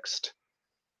context.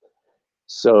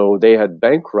 So they had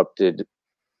bankrupted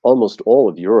almost all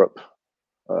of Europe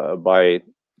by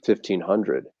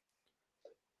 1500.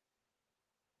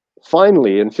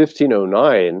 Finally, in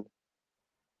 1509,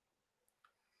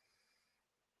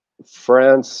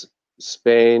 France,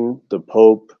 Spain, the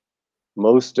Pope,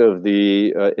 most of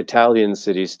the Italian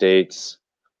city-states,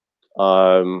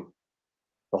 the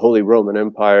Holy Roman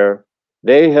Empire,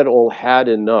 they had all had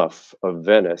enough of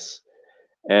Venice.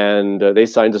 And they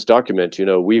signed this document, you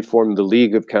know, we formed the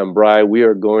League of Cambrai. We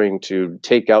are going to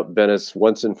take out Venice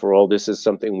once and for all. This is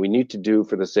something we need to do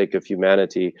for the sake of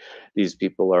humanity. These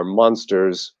people are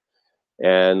monsters,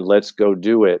 and let's go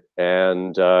do it.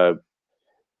 And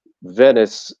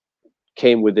Venice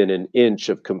came within an inch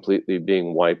of completely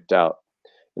being wiped out.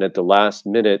 And at the last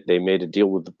minute, they made a deal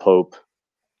with the Pope.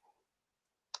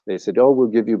 They said, oh, we'll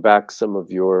give you back some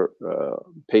of your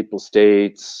papal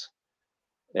states.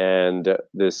 And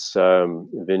this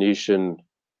Venetian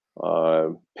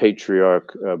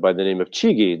patriarch by the name of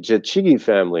Chigi, the Chigi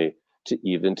family, to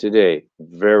even today,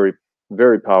 very,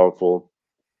 very powerful.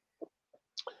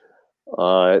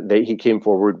 He came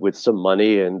forward with some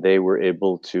money, and they were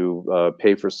able to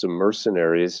pay for some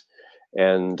mercenaries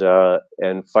and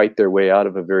fight their way out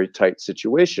of a very tight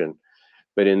situation.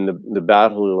 But in the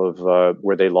battle of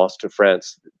where they lost to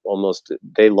France,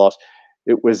 they lost.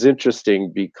 It was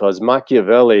interesting because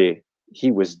Machiavelli,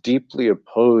 he was deeply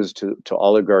opposed to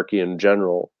oligarchy in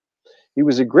general. He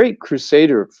was a great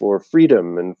crusader for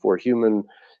freedom and for human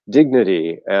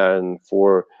dignity and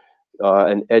for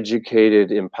an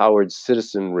educated, empowered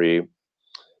citizenry.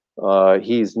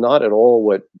 He's not at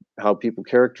all how people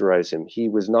characterize him. He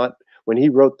was not, when he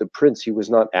wrote The Prince, he was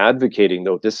not advocating,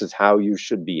 though, this is how you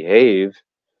should behave.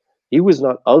 He was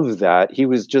not of that. He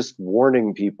was just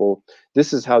warning people,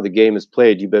 this is how the game is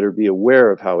played. You better be aware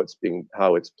of how it's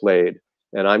played.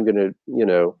 And I'm going to, you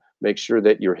know, make sure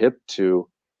that you're hip to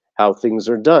how things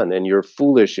are done. And you're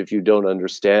foolish if you don't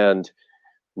understand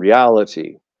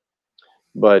reality.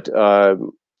 But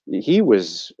he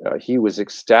was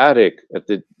ecstatic at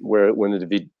when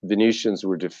the Venetians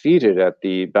were defeated at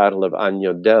the Battle of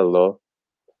Agnadello.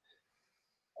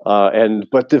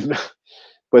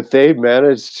 But they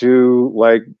managed to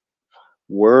like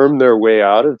worm their way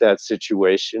out of that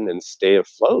situation and stay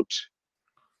afloat.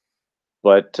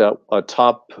 But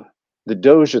atop the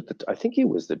Doge, I think he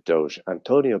was the Doge,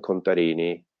 Antonio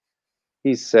Contarini,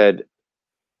 he said,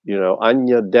 you know,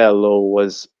 Agnadello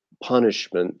was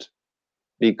punishment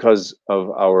because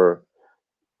of our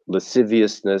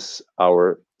lasciviousness,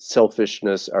 our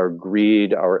selfishness, our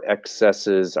greed, our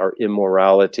excesses, our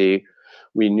immorality.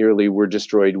 we nearly were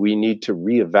destroyed. We need to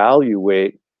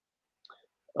reevaluate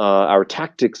our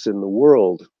tactics in the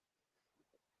world.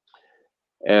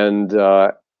 And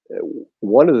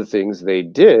one of the things they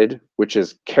did, which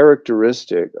is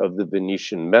characteristic of the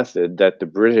Venetian method that the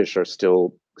British are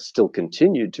still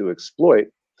continued to exploit,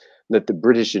 that the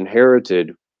British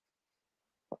inherited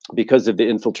because of the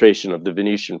infiltration of the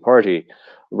Venetian party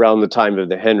around the time of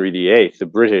the Henry VIII. The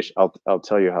British, I'll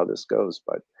tell you how this goes,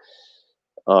 but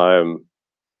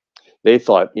they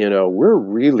thought, we're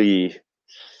really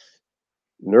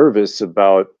nervous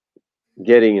about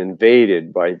getting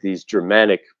invaded by these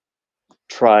Germanic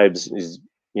tribes.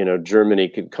 Germany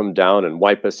could come down and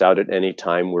wipe us out at any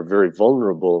time. We're very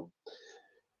vulnerable.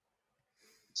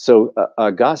 So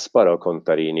Gasparo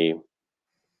Contarini,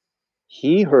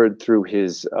 he heard through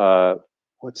his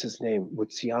what's his name,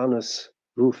 Lucianus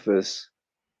Rufus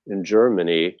in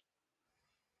Germany,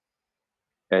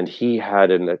 and he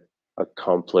had an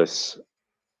accomplice.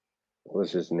 What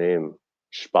was his name?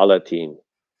 Spalatin.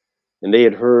 And they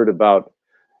had heard about.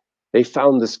 They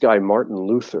found this guy Martin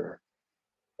Luther,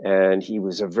 and he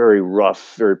was a very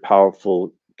rough, very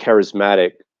powerful,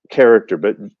 charismatic character,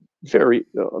 but very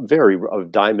a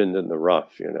diamond in the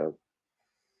rough,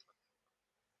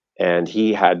 And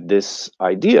he had this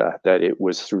idea that it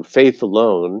was through faith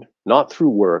alone, not through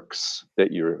works,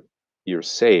 that you're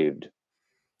saved.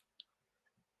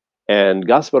 And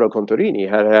Gasparo Contarini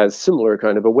had a similar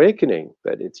kind of awakening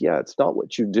that it's not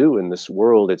what you do in this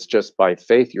world, it's just by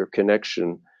faith, your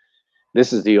connection.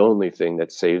 This is the only thing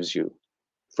that saves you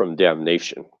from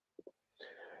damnation.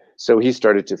 So he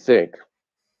started to think.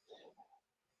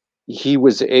 He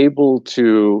was able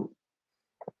to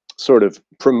sort of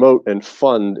promote and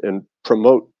fund and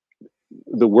promote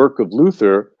the work of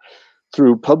Luther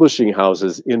through publishing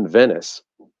houses in Venice.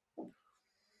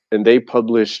 And they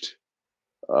published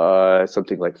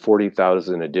something like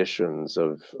 40,000 editions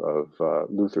of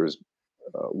Luther's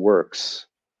works.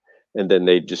 And then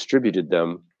they distributed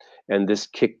them. And this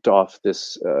kicked off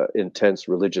this intense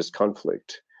religious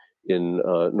conflict in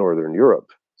Northern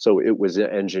Europe. So it was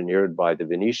engineered by the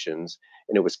Venetians,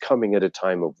 and it was coming at a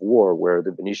time of war where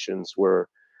the Venetians were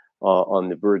on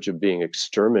the verge of being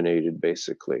exterminated,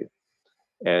 basically,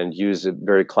 and used a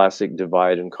very classic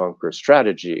divide and conquer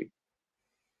strategy.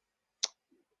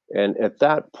 And at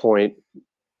that point,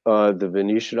 the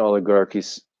Venetian oligarchy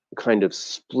kind of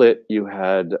split. You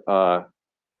had the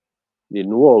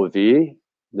nuovi,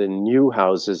 the new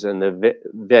houses, and the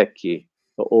vecchi,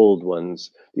 the old ones.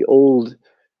 The old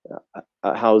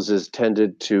houses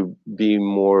tended to be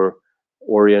more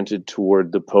oriented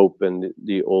toward the Pope, and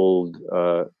the old,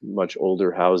 much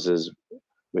older houses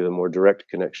with a more direct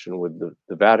connection with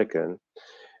the Vatican.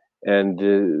 And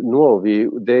the nuovi,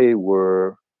 they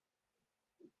were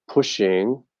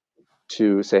pushing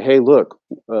to say, hey, look,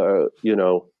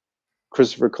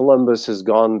 Christopher Columbus has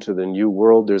gone to the New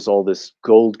World. There's all this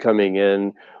gold coming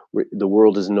in. The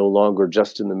world is no longer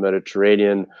just in the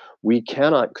Mediterranean. We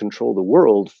cannot control the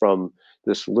world from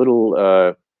this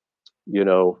little,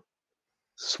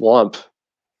 swamp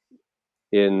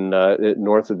in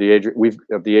north of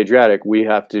the Adriatic. We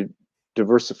have to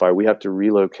diversify. We have to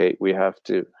relocate. We have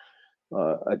to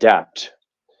adapt.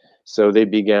 So they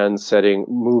began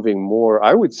moving more.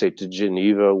 I would say to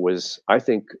Geneva was, I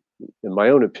think, in my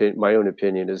own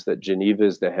opinion, is that Geneva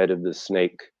is the head of the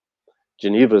snake.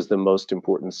 Geneva is the most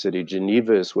important city.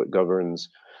 Geneva is what governs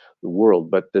the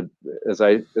world. But as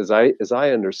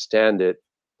I understand it,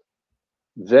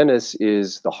 Venice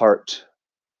is the heart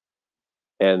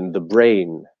and the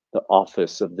brain. The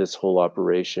office of this whole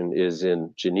operation is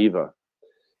in Geneva.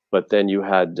 But then you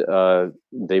had,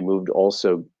 they moved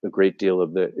also a great deal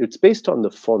of it's based on the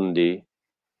Fondi.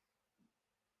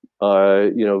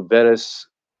 Venice,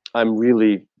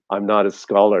 I'm not a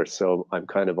scholar, so I'm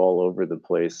kind of all over the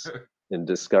place in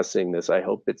discussing this. I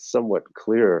hope it's somewhat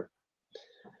clear.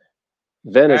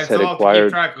 Venice had acquired. To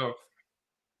keep track of.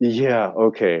 Yeah,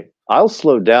 okay. I'll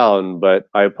slow down, but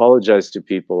I apologize to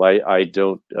people. I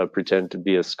don't pretend to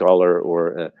be a scholar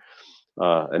or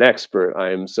an expert.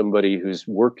 I am somebody who's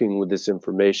working with this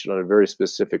information on a very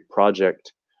specific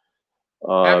project.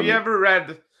 Have you ever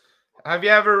read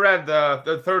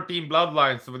the 13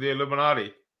 Bloodlines of the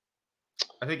Illuminati?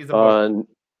 I think it's a book.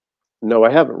 No,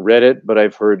 I haven't read it, but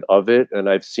I've heard of it, and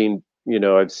I've seen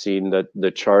that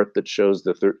the chart that shows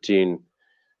the 13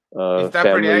 Is that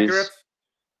families. pretty accurate?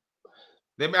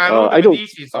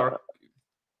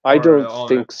 I don't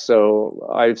think so.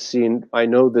 I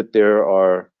know that there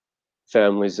are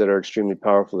families that are extremely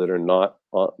powerful that are not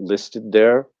listed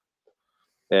there.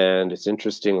 And it's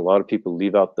interesting, a lot of people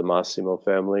leave out the Massimo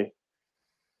family.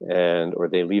 and or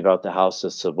they leave out the House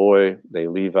of Savoy, they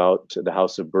leave out the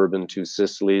House of Bourbon, Two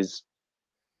Sicilies.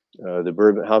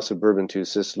 The House of Bourbon, Two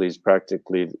Sicilies,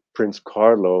 practically Prince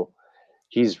Carlo.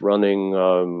 He's running,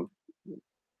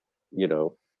 you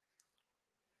know,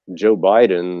 Joe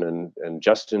Biden and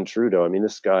Justin Trudeau. I mean,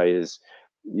 this guy is.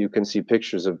 You can see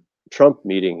pictures of Trump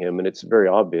meeting him, and it's very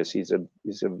obvious he's a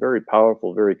very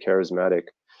powerful, very charismatic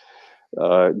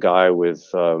guy with,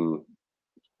 you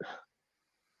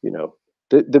know,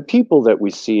 the people that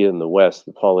we see in the West,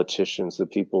 the politicians, the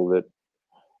people that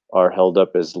are held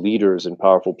up as leaders and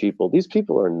powerful people. These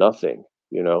people are nothing.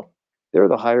 You know, they're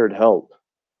the hired help.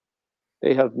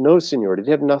 They have no seniority.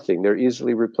 They have nothing. They're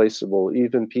easily replaceable.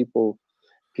 Even people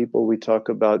we talk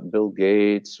about, Bill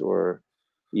Gates or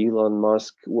Elon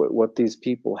Musk, what these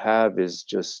people have is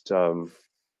just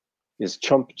is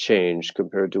chump change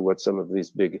compared to what some of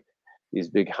these big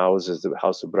houses, the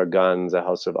House of Braganza, the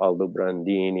House of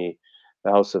Aldobrandini,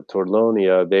 the House of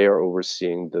Torlonia, they are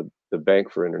overseeing the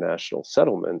Bank for International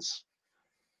Settlements.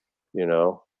 You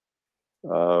know,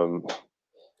 um,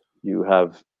 you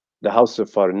have the House of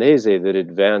Farnese that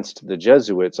advanced the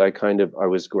Jesuits. I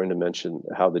was going to mention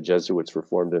how the Jesuits were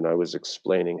formed, and I was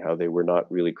explaining how they were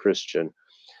not really Christian,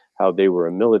 how they were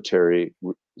a military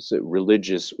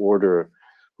religious order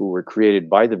who were created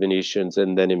by the Venetians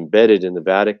and then embedded in the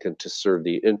Vatican to serve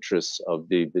the interests of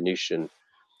the Venetian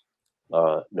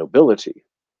nobility.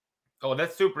 Oh,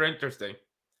 that's super interesting.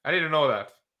 I didn't know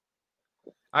that.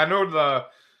 I know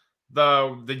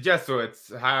the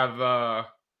Jesuits have a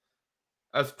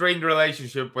strained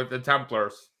relationship with the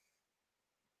Templars.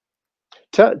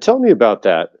 Tell me about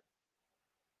that.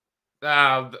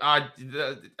 I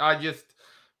just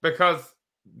because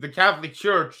the Catholic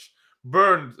Church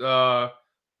burned the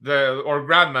or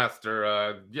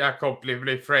Grandmaster Jacob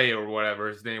Le Frey or whatever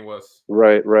his name was.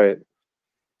 Right, right.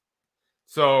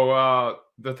 So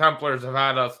the Templars have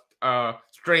had a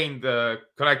strained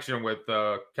connection with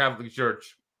the Catholic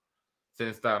Church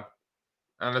since then,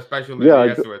 and especially the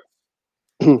Yeah, Jesuits.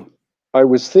 I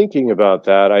was thinking about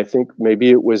that. I think maybe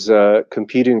it was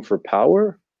competing for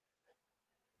power.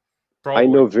 I Probably.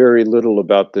 know very little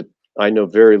about the I know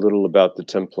very little about the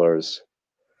Templars.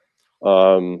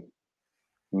 Um,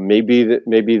 maybe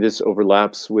this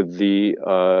overlaps with the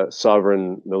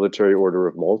Sovereign Military Order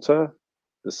of Malta,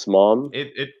 the SMOM.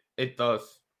 It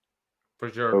does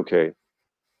for sure. Okay.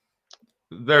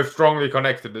 They're strongly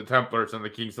connected, the Templars and the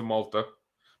Kings of Malta,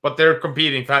 but they're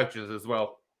competing factions as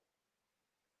well.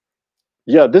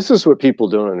 Yeah, this is what people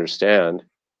don't understand.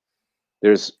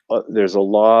 There's a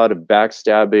lot of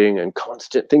backstabbing and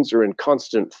constant things are in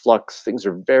constant flux. Things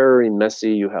are very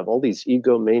messy. You have all these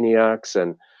egomaniacs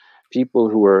and people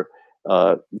who are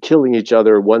killing each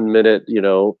other 1 minute,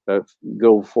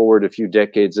 go forward a few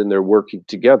decades and they're working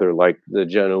together like the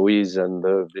Genoese and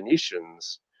the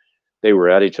Venetians. They were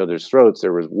at each other's throats.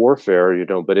 There was warfare,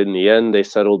 but in the end, they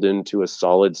settled into a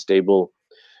solid, stable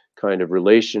kind of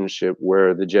relationship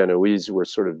where the Genoese were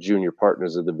sort of junior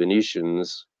partners of the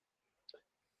Venetians.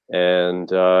 And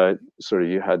sort of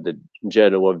you had the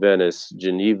Genoa, Venice,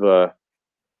 Geneva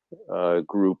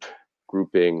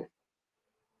grouping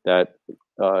that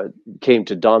came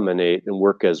to dominate and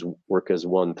work as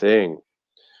one thing.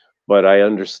 But I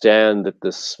understand that the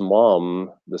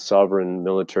SMOM, the Sovereign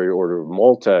Military Order of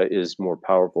Malta, is more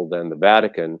powerful than the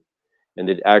Vatican, and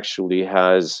it actually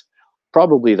has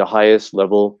probably the highest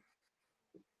level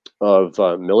of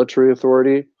military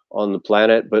authority on the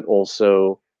planet, but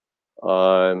also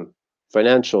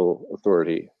financial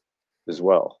authority as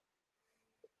well.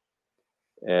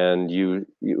 And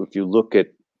if you look at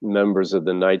members of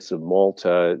the Knights of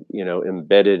Malta,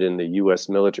 embedded in the U.S.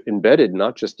 military, embedded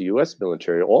not just the U.S.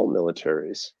 military, all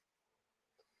militaries,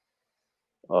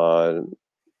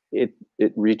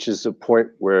 it reaches a point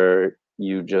where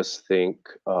you just think,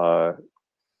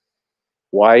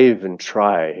 why even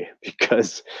try?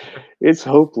 Because it's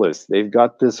hopeless. They've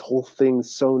got this whole thing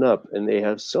sewn up, and they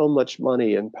have so much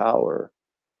money and power.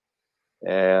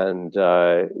 And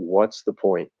what's the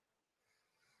point?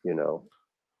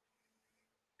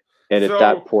 And at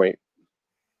that So point,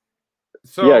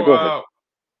 yeah, so go ahead.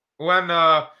 when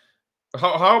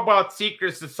how about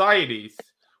secret societies?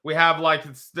 We have like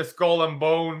the Skull and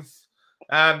Bones,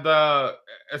 and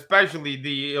especially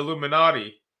the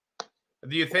Illuminati.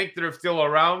 Do you think they're still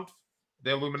around,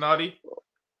 the Illuminati?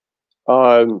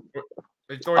 Um,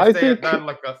 Or is I think that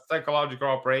like a psychological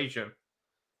operation?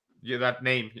 Yeah, that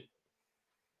name.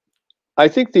 I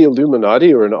think the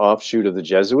Illuminati are an offshoot of the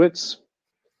Jesuits.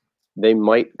 They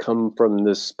might come from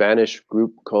this Spanish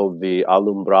group called the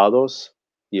Alumbrados,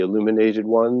 the Illuminated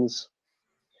Ones.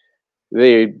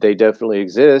 They definitely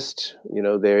exist. You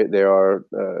know, they are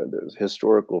there's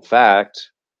historical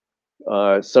fact.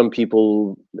 Some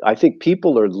people, I think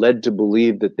people are led to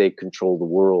believe that they control the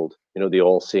world. You know, the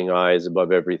all-seeing eye is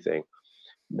above everything.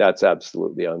 That's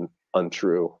absolutely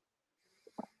untrue.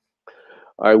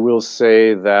 I will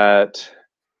say that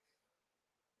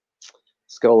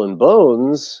Skull and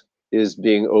Bones is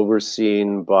being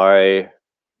overseen by,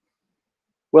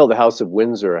 well, the House of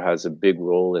Windsor has a big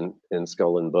role in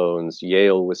Skull and Bones.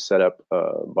 Yale was set up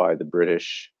by the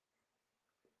British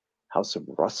House of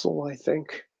Russell, I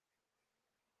think.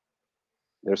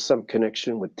 There's some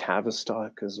connection with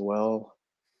Tavistock as well.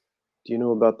 Do you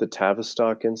know about the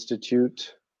Tavistock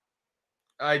Institute?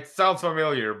 It sounds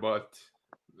familiar, but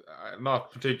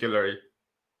not particularly.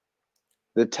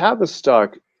 The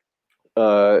Tavistock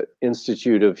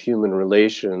Institute of Human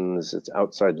Relations, it's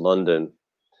outside London.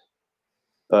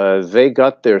 They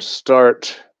got their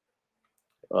start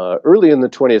early in the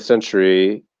 20th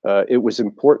century. It was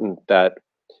important that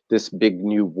this big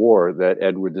new war that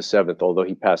Edward VII, although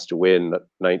he passed away in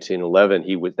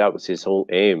 1911, that was his whole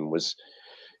aim was,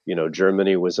 you know,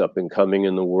 Germany was up and coming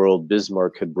in the world.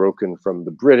 Bismarck had broken from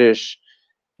the British.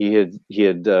 He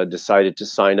had decided to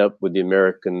sign up with the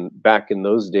American. Back in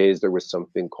those days, there was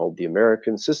something called the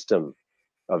American system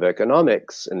of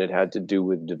economics, and it had to do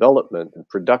with development and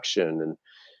production and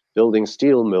building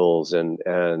steel mills and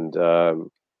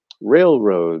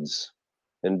railroads.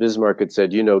 And Bismarck had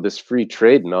said, you know, this free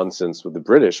trade nonsense with the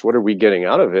British, what are we getting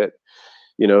out of it?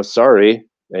 You know, sorry.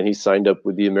 And he signed up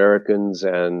with the Americans,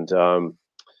 and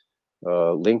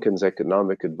Lincoln's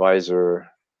economic advisor,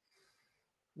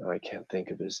 I can't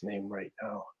think of his name right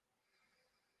now,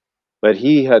 but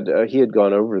he had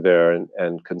gone over there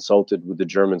and consulted with the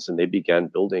Germans, and they began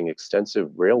building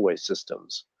extensive railway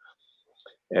systems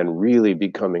and really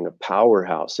becoming a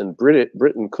powerhouse. And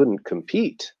Britain couldn't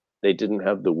compete. They didn't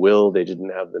have the will, they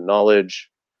didn't have the knowledge.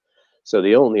 So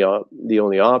the only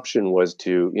option was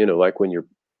to, you know, like when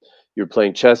you're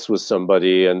playing chess with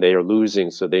somebody and they are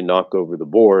losing, so they knock over the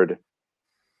board.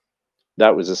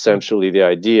 That was essentially the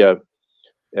idea.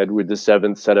 Edward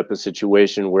VII set up a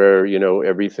situation where, you know,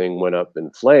 everything went up in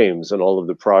flames, and all of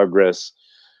the progress,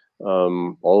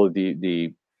 all of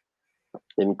the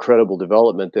incredible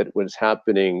development that was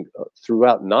happening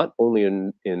throughout, not only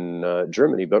in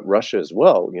Germany but Russia as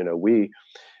well. You know, the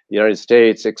United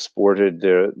States exported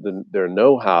their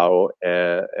know-how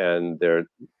and their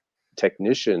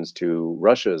technicians to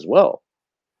Russia as well.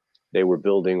 They were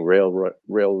building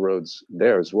railroads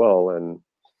there as well, and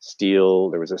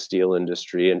steel. There was a steel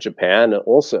industry in Japan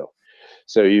also.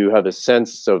 So you have a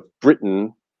sense of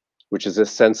Britain, which is a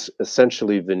sense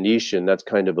essentially Venetian. That's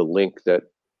kind of a link that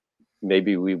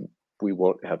maybe we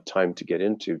won't have time to get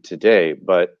into today.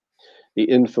 But the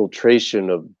infiltration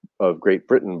of Great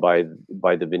Britain by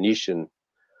the Venetian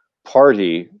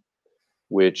party,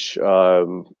 which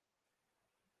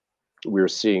we're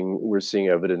seeing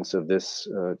evidence of this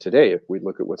today. If we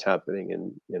look at what's happening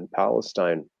in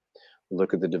Palestine,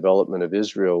 look at the development of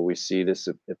Israel, we see this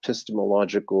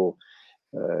epistemological,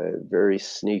 very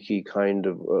sneaky kind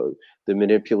of the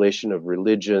manipulation of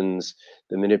religions,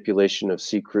 the manipulation of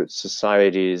secret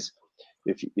societies.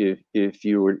 If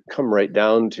you were come right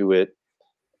down to it,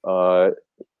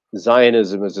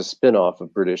 Zionism is a spin-off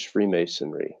of British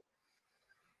Freemasonry,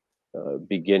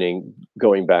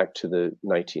 going back to the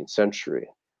 19th century.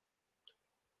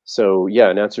 So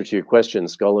yeah, in answer to your question,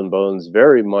 Skull and Bones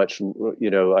very much, you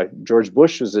know, George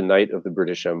Bush was a knight of the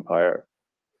British Empire.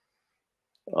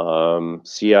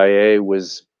 CIA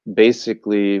was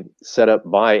basically set up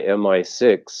by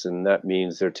MI6, and that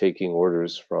means they're taking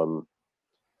orders from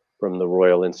the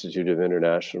Royal Institute of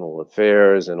International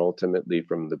Affairs and ultimately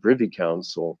from the Privy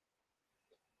Council.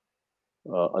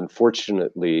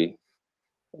 Unfortunately,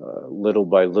 little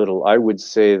by little, I would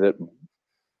say that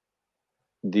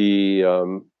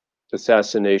the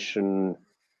assassination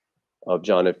of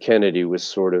John F. Kennedy was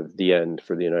sort of the end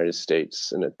for the United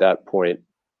States. And at that point,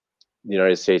 the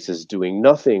United States is doing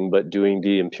nothing but doing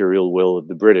the imperial will of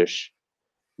the British.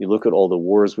 You look at all the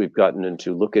wars we've gotten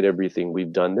into, look at everything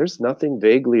we've done. There's nothing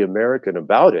vaguely American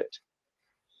about it.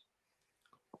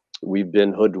 We've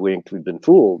been hoodwinked, we've been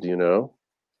fooled, you know?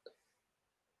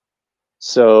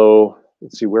 So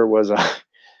let's see, where was I?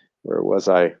 Where was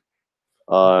I?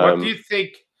 What do you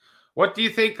think? What do you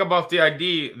think about the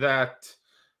idea that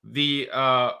the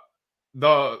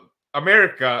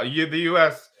America, the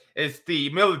U.S. is the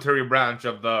military branch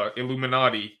of the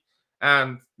Illuminati,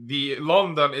 and the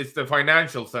London is the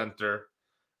financial center,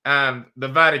 and the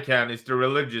Vatican is the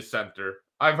religious center?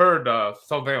 I've heard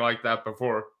something like that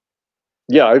before.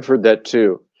 Yeah, I've heard that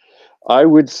too. I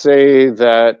would say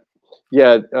that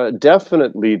Yeah,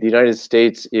 definitely. The United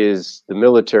States is the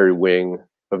military wing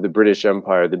of the British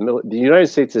Empire. The United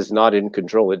States is not in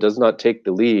control. It does not take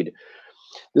the lead.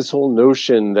 This whole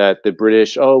notion that the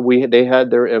British, oh, they had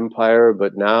their empire,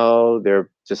 but now they're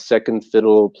just second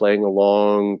fiddle playing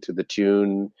along to the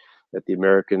tune that the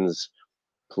Americans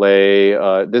play.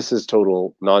 This is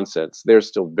total nonsense. They're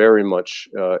still very much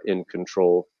in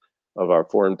control of our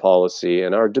foreign policy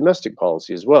and our domestic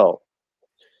policy as well.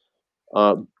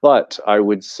 But I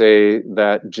would say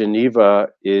that Geneva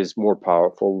is more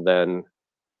powerful than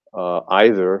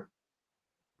either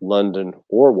London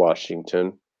or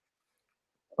Washington.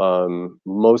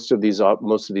 Most of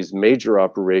these major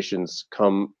operations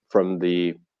come from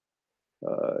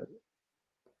uh,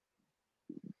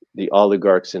 the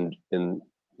oligarchs in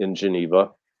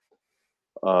Geneva.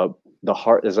 The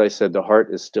heart, as I said, the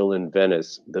heart is still in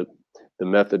Venice. The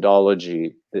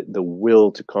methodology, the will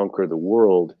to conquer the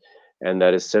world, and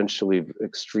that essentially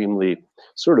extremely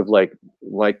sort of like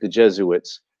the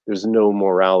Jesuits. There's no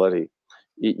morality.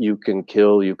 You can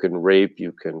kill, you can rape,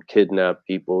 you can kidnap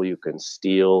people, you can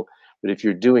steal, but if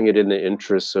you're doing it in the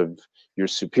interests of your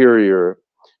superior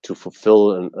to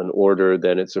fulfill an order,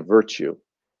 then it's a virtue.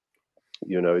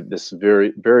 You know, this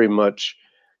very much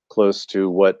close to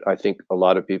what I think a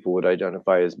lot of people would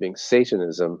identify as being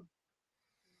Satanism.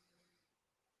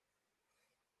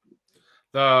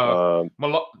 The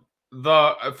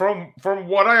Um, from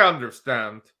what I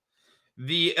understand,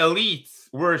 the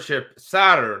elites worship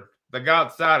Saturn, the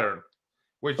god Saturn,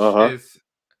 which uh-huh. is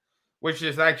which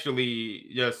is actually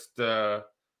just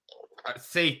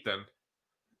Satan.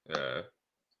 Uh,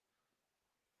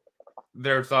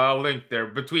 there's a link there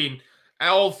between, and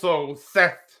also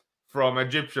Seth from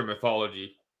Egyptian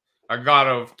mythology, a god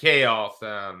of chaos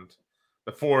and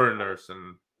the foreigners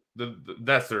and the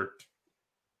desert.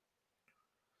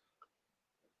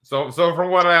 So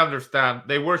from what I understand,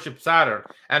 they worship Saturn.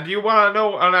 And do you want to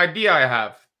know an idea I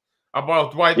have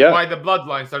about Yeah. why the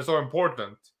bloodlines are so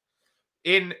important?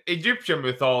 In Egyptian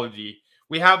mythology,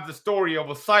 we have the story of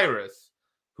Osiris,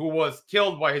 who was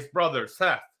killed by his brother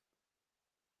Seth,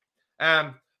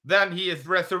 and then he is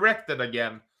resurrected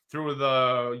again through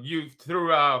the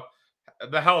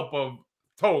help of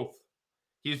Thoth.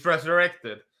 He's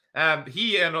resurrected, and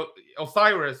he and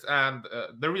Osiris and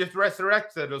the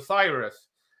resurrected Osiris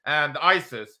and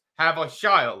Isis have a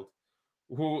child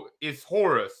who is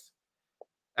Horus,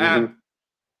 and Hmm.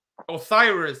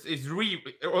 Osiris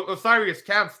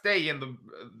can't stay in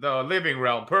the living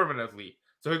realm permanently,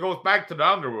 so he goes back to the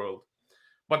underworld.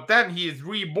 But then he is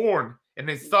reborn in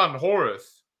his son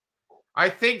Horus. I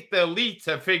think the elites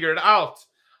have figured out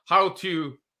how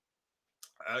to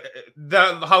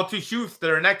how to choose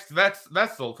their next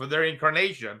vessel for their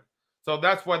incarnation. So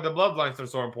that's why the bloodlines are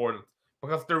so important,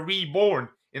 because they're reborn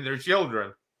in their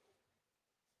children.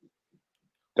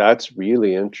 That's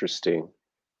really interesting.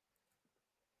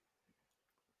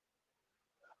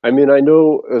 I mean, I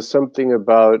know something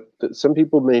about some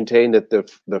people maintain that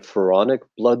the pharaonic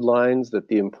bloodlines, that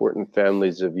the important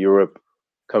families of Europe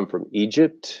come from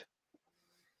Egypt,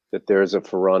 that there's a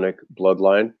pharaonic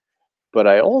bloodline. But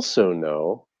I also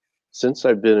know, since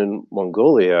I've been in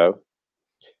Mongolia,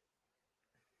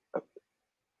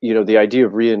 you know, the idea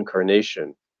of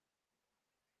reincarnation,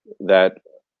 that,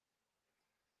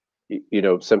 you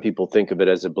know, some people think of it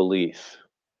as a belief.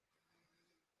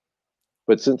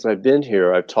 But since I've been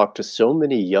here, I've talked to so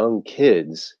many young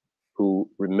kids who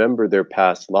remember their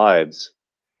past lives,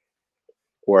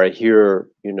 or I hear,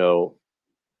 you know,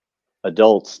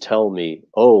 adults tell me,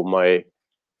 oh, my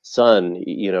son,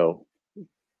 you know,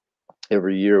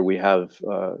 every year we have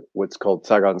what's called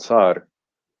Sagansar,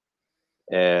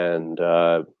 and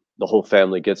the whole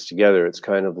family gets together. It's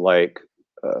kind of like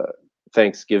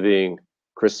Thanksgiving,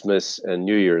 Christmas, and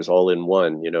New Year's all in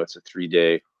one. You know, it's a 3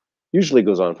 day, usually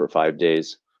goes on for 5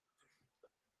 days.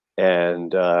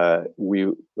 And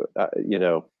you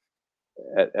know,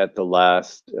 at the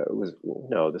last, was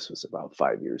no, this was about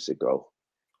 5 years ago.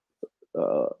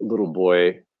 Little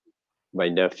boy, my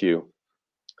nephew,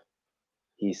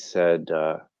 he said,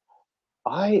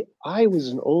 I was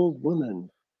an old woman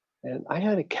and I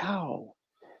had a cow.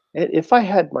 And if I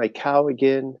had my cow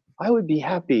again, I would be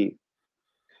happy.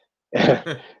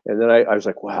 And then I was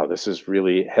like, wow, this is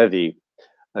really heavy.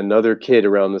 Another kid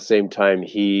around the same time,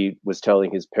 he was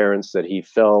telling his parents that he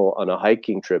fell on a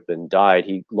hiking trip and died.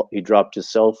 He dropped his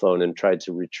cell phone and tried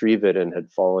to retrieve it and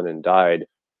had fallen and died.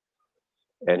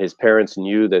 And his parents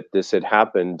knew that this had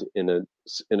happened in a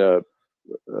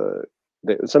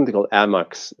something called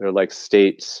Amax. They're like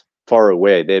states far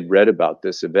away. They had read about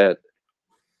this event.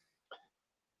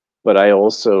 But I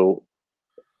also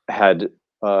had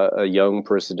a young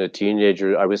person, a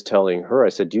teenager, I was telling her, I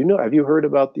said, "Do you know, have you heard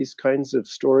about these kinds of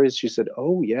stories?" She said,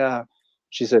 "Oh, yeah."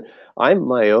 She said, "I'm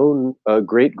my own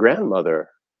great grandmother."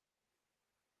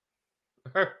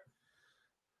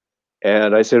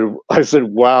 And I said,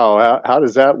 "Wow, how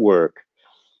does that work?"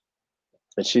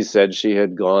 And she said she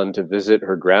had gone to visit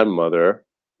her grandmother,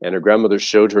 and her grandmother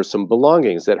showed her some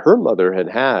belongings that her mother had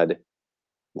had,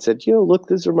 and said, "Look,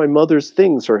 these are my mother's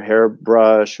things, her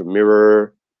hairbrush, her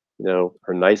mirror,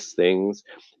 her nice things."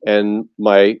 And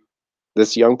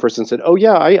this young person said, "Oh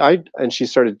yeah, I," and she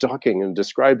started talking and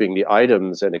describing the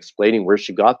items and explaining where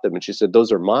she got them. And she said,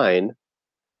 "Those are mine."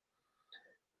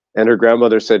 And her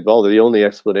grandmother said, "Well, the only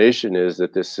explanation is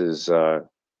that this is my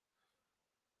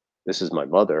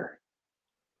mother."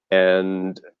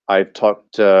 And I've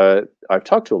talked to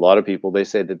a lot of people. They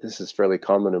say that this is fairly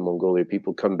common in Mongolia.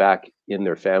 People come back in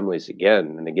their families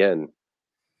again and again.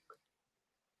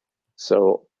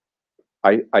 So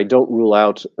I don't rule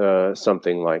out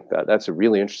something like that. That's a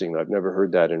really interesting. I've never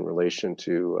heard that in relation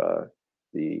to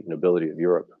the nobility of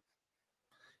Europe.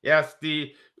 Yes,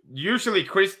 the usually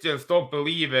Christians don't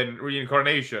believe in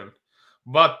reincarnation,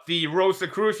 but the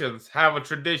Rosicrucians have a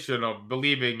tradition of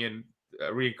believing in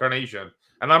reincarnation,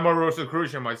 and I'm a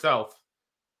Rosicrucian myself,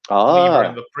 believer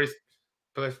in Ah,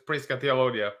 the Prisca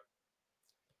Theologia.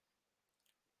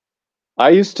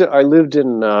 I lived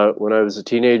in when I was a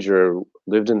teenager.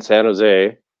 Lived in San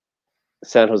Jose,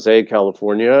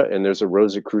 California, and there's a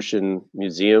Rosicrucian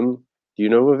museum. Do you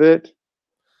know of it?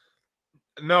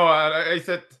 No, I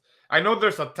said I know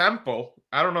there's a temple.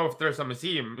 I don't know if there's a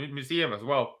museum as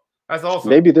well. That's awesome.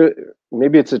 Maybe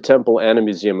it's a temple and a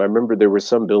museum. I remember there were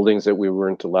some buildings that we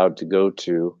weren't allowed to go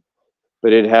to,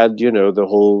 but it had, the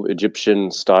whole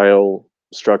Egyptian style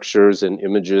structures and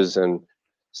images and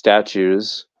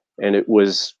statues. And it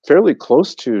was fairly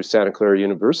close to Santa Clara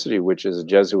University, which is a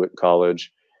Jesuit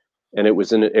college. And it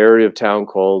was in an area of town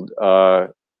called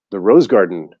the Rose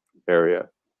Garden area.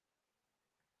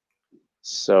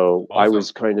 So I Awesome.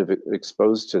 was kind of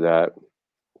exposed to that.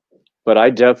 But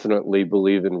I definitely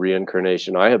believe in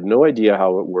reincarnation. I have no idea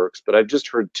how it works, but I've just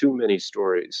heard too many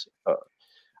stories.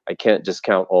 I can't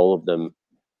discount all of them.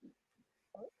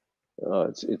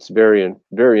 It's very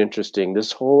interesting.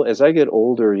 This whole, as I get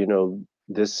older,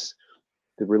 this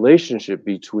the relationship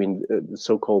between the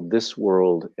so-called this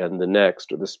world and the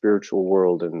next, or the spiritual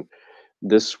world and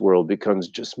this world, becomes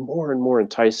just more and more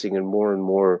enticing and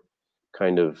more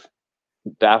kind of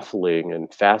baffling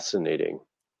and fascinating.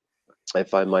 I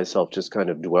find myself just kind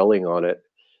of dwelling on it.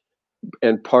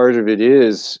 And part of it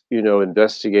is,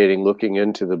 investigating, looking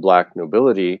into the black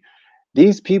nobility,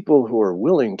 these people who are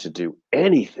willing to do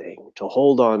anything to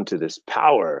hold on to this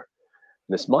power,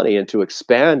 this money, and to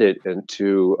expand it and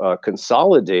to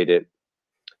consolidate it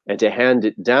and to hand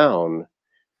it down.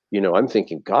 I'm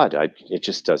thinking, God, it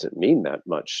just doesn't mean that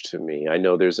much to me. I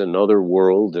know there's another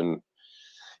world, and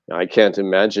I can't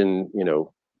imagine,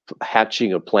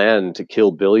 hatching a plan to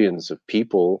kill billions of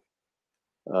people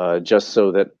just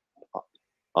so that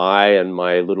I and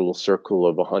my little circle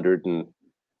of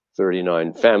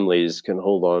 139 families can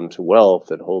hold on to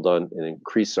wealth and hold on and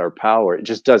increase our power. It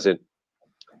just doesn't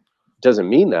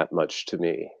mean that much to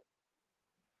me.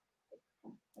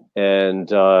 And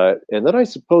then I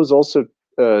suppose also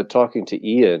talking to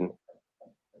Ian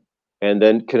and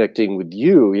then connecting with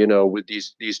you, with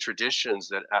these traditions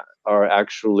that are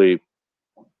actually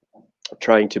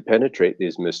trying to penetrate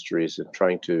these mysteries and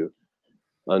trying to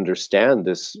understand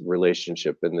this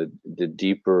relationship and the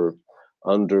deeper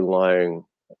underlying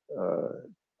uh,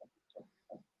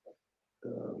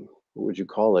 what would you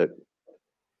call it,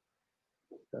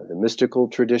 the mystical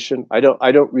tradition. I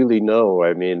don't really know.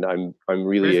 I mean, I'm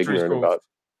really Mystery ignorant schools. about.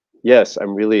 Yes, I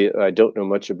don't know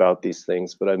much about these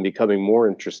things, but I'm becoming more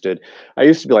interested. I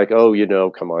used to be like, oh,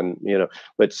 come on,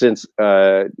 but since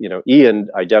Ian,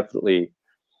 I definitely,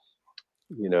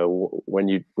 when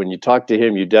you talk to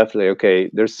him, you definitely, okay,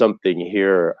 there's something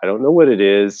here. I don't know what it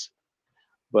is,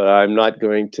 but I'm not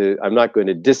going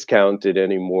to discount it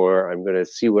anymore. I'm going to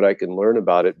see what I can learn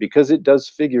about it, because it does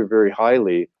figure very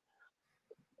highly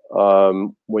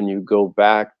when you go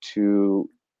back to,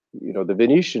 the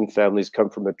Venetian families come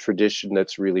from a tradition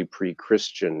that's really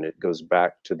pre-Christian. It goes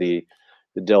back to the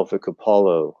Delphic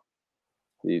Apollo,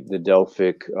 the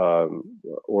Delphic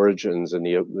origins, and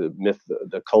the myth,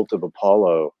 the cult of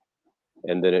Apollo,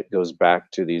 and then it goes back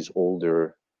to these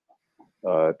older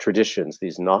traditions,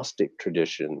 these Gnostic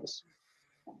traditions.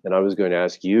 And I was going to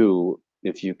ask you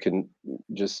if you can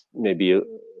just maybe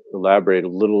elaborate a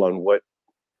little on what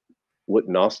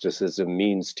Gnosticism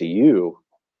means to you,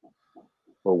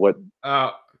 or what. Uh,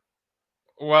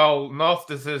 well,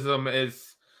 Gnosticism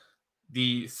is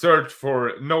the search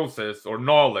for gnosis or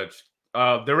knowledge,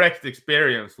 direct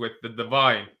experience with the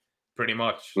divine, pretty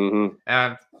much. Mm-hmm.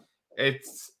 And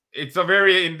it's a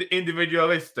very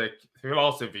individualistic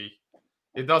philosophy.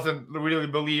 It doesn't really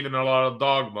believe in a lot of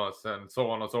dogmas and so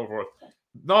on and so forth.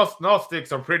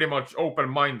 Gnostics are pretty much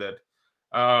open-minded.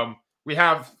 We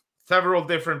have several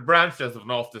different branches of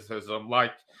Gnosticism,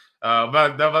 like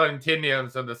the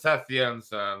Valentinians and the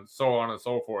Sethians and so on and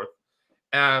so forth.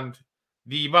 And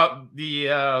the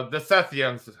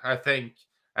Sethians, I think,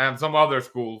 and some other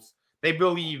schools, they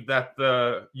believe that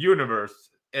the universe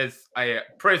is a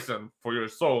prison for your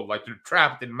soul, like you're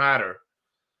trapped in matter,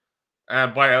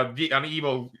 and by an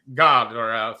evil god,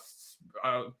 or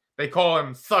they call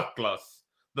him Suckless,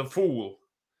 the fool,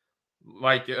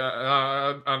 like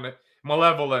a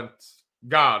malevolent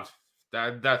god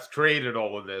that's created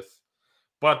all of this.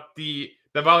 But the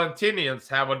Valentinians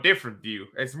have a different view.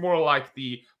 It's more like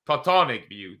the Platonic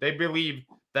view. They believe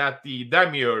that the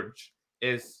demiurge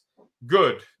is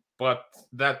good, but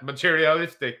that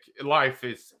materialistic life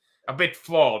is a bit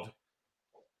flawed.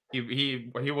 He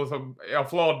was a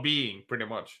flawed being, pretty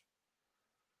much.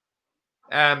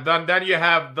 And then you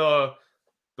have the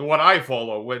what I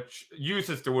follow, which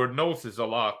uses the word gnosis a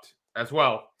lot as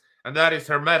well, and that is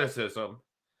Hermeticism.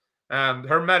 And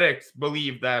Hermetics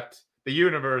believe that the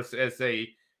universe is a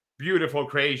beautiful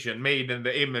creation made in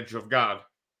the image of God.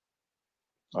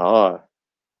 Ah.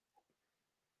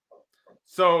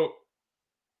 So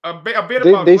a bit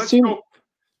about They let's seem go.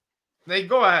 They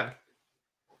go ahead.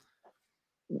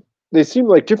 they seem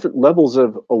like different levels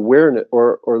of awareness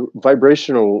or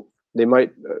vibrational. They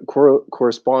might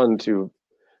correspond to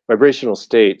vibrational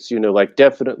states. You know, like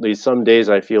definitely some days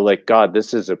I feel like, God,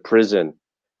 this is a prison.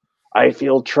 I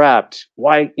feel trapped.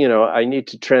 Why, you know, I need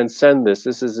to transcend this.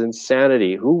 This is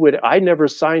insanity. Who would, I never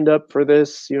signed up for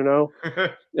this, you know?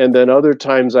 And then other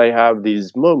times I have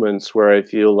these moments where I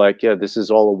feel like, yeah, this is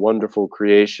all a wonderful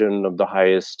creation of the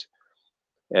highest,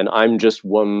 and I'm just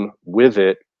one with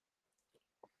it.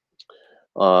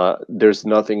 There's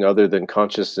nothing other than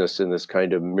consciousness in this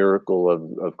kind of miracle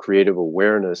of creative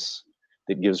awareness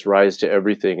that gives rise to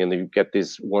everything. And you get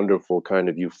these wonderful kind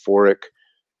of euphoric,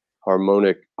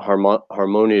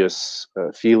 harmonious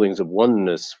feelings of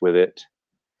oneness with it.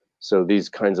 So these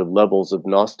kinds of levels of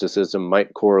Gnosticism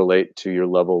might correlate to your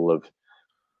level of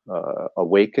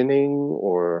awakening,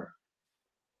 or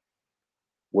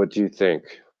what do you think?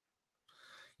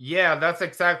 Yeah, that's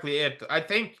exactly it. I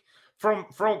think from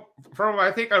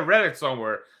I think I read it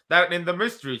somewhere that in the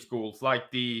mystery schools,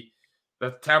 like the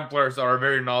Templars are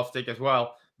very Gnostic as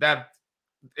well. That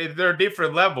there are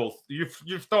different levels. You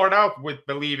start out with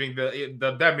believing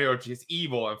the demiurge is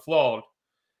evil and flawed,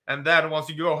 and then once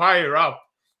you go higher up,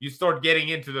 you start getting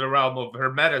into the realm of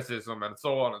Hermeticism and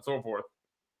so on and so forth.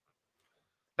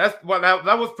 That's what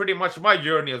that was pretty much my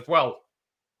journey as well,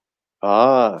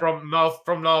 Ah, from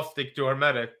Gnostic to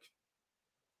Hermetic.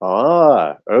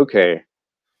 okay.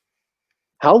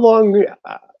 How long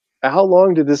how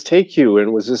long did this take you,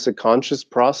 and was this a conscious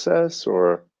process,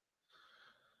 or?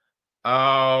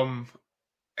 Um,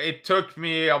 it took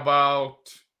me about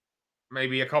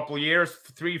maybe a couple of years,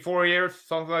 3, 4 years,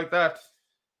 something like that.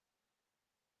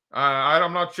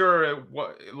 I'm not sure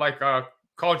what like a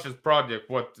conscious project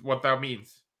what that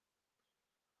means.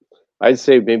 I'd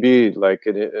say maybe like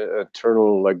an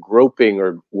eternal like groping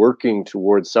or working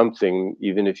towards something,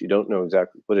 even if you don't know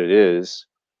exactly what it is.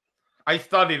 I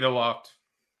studied a lot.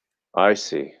 I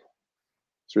see.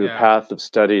 Through the Yeah. path of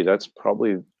study, that's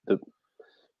probably the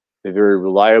very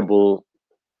reliable,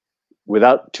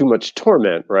 without too much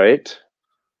torment, right?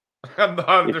 And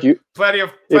If you if plenty you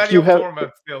of have,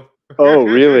 torment still. oh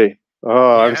really?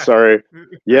 Oh, I'm Yeah. sorry.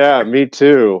 Yeah, me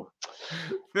too.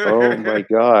 Oh my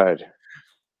God.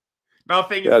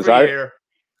 Nothing is Yes, free I. here.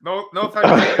 No such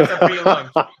thing as a free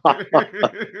lunch.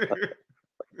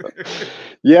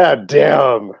 Yeah,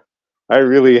 damn. I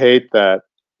really hate that.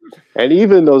 And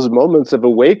even those moments of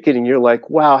awakening, you're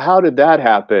like, wow, how did that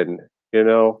happen? You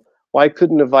know, why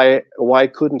couldn't I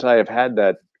have had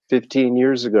that 15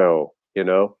 years ago, you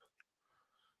know?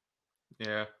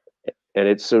 Yeah. And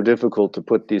it's so difficult to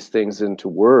put these things into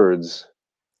words.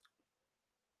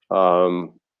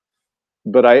 Um,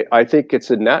 but I think it's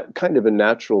kind of a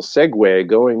natural segue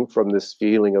going from this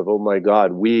feeling of, oh my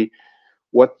God,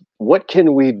 what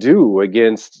can we do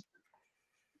against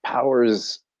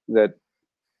powers that,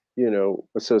 you know,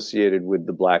 associated with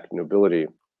the black nobility?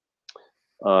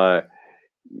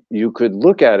 You could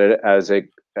look at it as a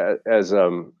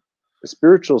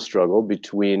spiritual struggle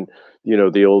between, you know,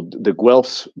 the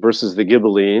Guelphs versus the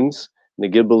Ghibellines. The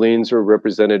Ghibellines are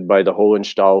represented by the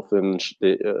Hohenstaufen,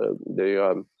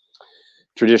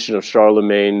 tradition of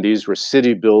Charlemagne. These were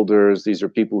city builders. These are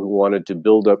people who wanted to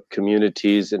build up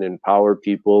communities and empower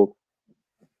people.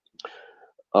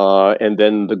 And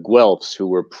then the Guelphs, who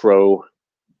were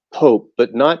pro-pope,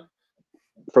 but not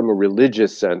from a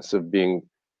religious sense of being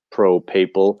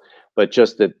pro-papal, but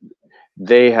just that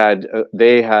they had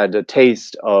a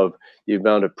taste of the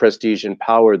amount of prestige and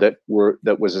power that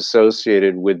was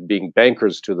associated with being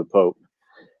bankers to the Pope,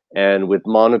 and with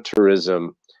monetarism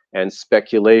and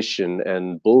speculation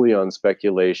and bullion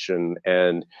speculation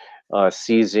and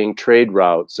seizing trade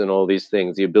routes and all these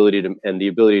things, the ability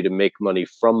to make money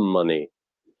from money.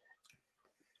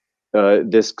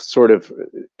 This sort of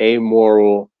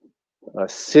amoral,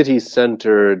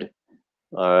 city-centered,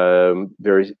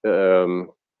 very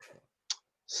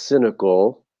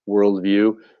cynical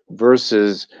worldview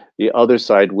versus the other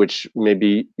side, which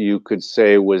maybe you could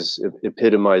say was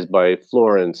epitomized by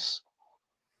Florence,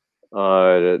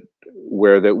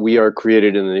 where that we are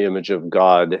created in the image of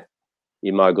God,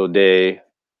 imago Dei,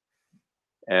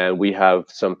 and we have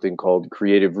something called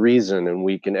creative reason, and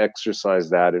we can exercise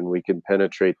that, and we can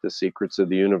penetrate the secrets of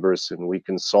the universe, and we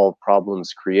can solve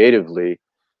problems creatively.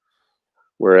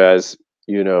 Whereas,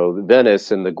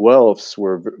 Venice and the Guelphs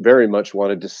were very much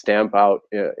wanted to stamp out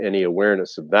any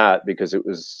awareness of that because it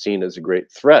was seen as a great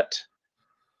threat.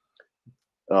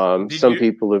 Some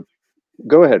people have.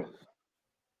 Go ahead.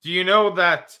 Do you know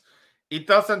that it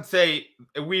doesn't say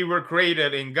we were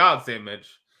created in God's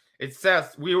image? It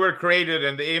says we were created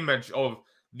in the image of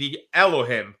the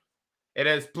Elohim. It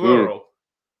is plural.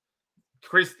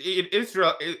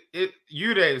 Israel,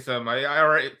 Judaism,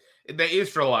 or the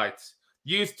Israelites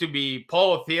used to be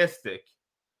polytheistic,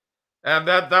 and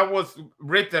that was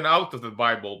written out of the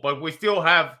Bible. But we still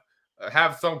have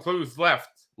some clues left,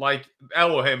 like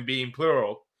Elohim being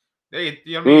plural. If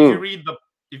you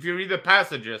read the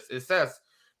passages, it says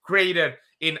created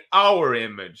in our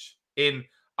image, in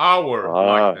our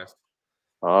likeness.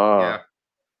 Yeah.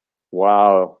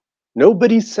 Wow.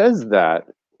 Nobody says that.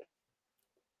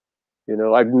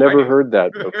 I've never heard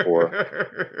that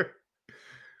before.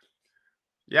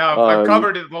 Yeah, I've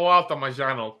covered it a lot on my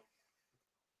channel.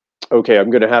 Okay, I'm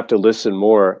going to have to listen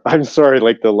more. I'm sorry,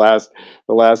 like the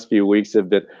last few weeks have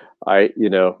been,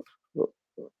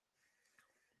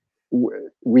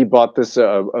 we bought this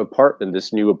apartment,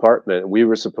 this new apartment. We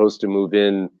were supposed to move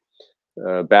in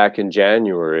back in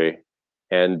January,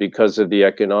 and because of the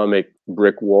economic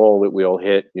brick wall that we all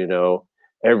hit,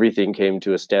 everything came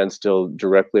to a standstill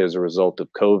directly as a result of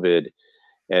COVID.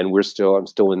 And I'm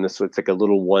still in this. It's like a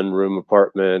little one-room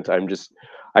apartment.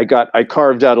 I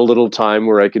carved out a little time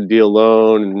where I could be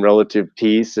alone in relative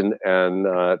peace and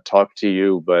talk to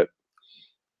you. But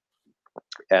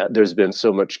there's been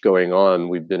so much going on.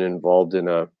 We've been involved in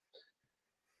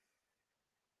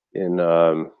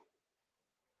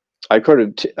I kind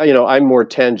of, I'm more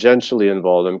tangentially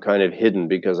involved. I'm kind of hidden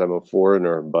because I'm a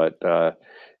foreigner, but I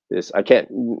can't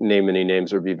name any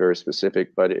names or be very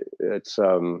specific, but it's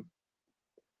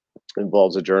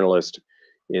involves a journalist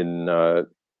in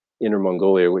Inner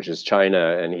Mongolia, which is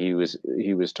China, and he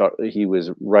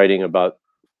was writing about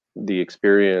the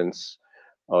experience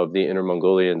of the Inner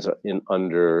Mongolians in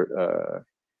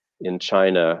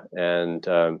China, and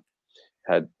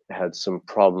had some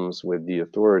problems with the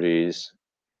authorities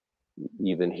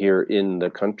even here in the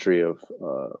country of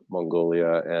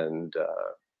Mongolia, and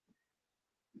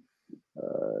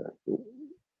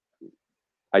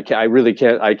I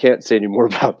can't say any more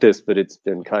about this, but it's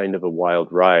been kind of a wild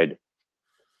ride.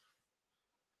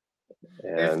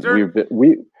 And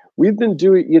we've been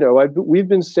doing, we've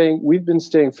been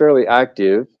staying fairly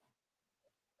active,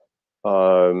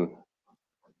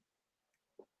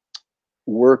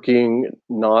 working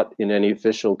not in any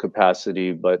official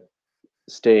capacity, but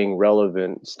staying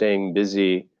relevant, staying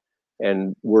busy,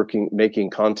 and making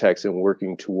contacts and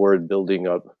working toward building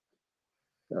up,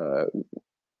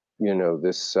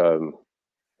 this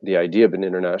the idea of an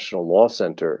international law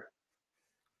center.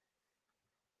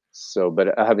 So, but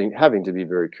having to be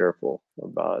very careful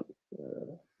about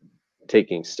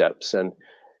taking steps, and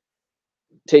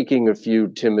taking a few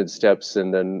timid steps,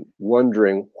 and then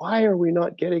wondering, why are we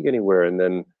not getting anywhere? And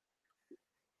then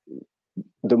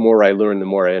the more I learn, the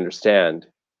more I understand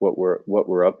what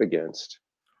we're up against.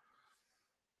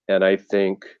 And I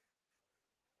think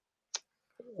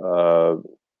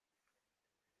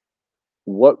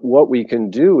what we can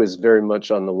do is very much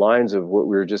on the lines of what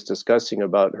we were just discussing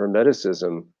about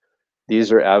Hermeticism.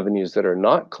 These are avenues that are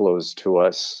not closed to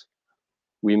us.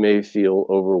 We may feel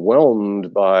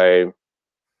overwhelmed by,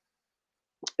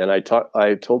 and I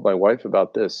told my wife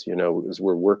about this, as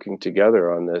we're working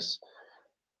together on this,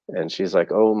 and she's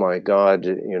like, "Oh my God,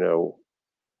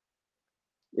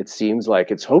 it seems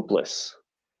like it's hopeless.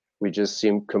 We just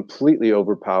seem completely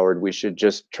overpowered. We should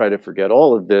just try to forget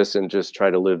all of this and just try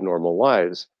to live normal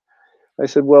lives. I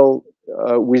said, well,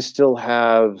 we still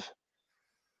have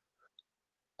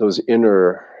those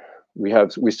inner,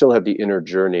 we still have the inner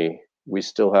journey. We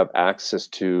still have access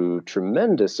to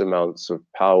tremendous amounts of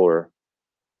power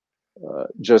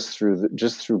just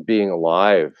through being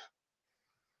alive.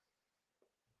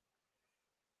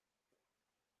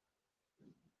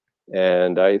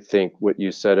 And I think what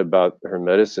you said about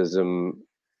Hermeticism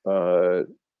uh,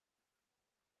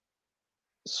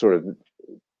 sort of,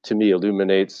 to me,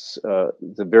 illuminates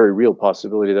the very real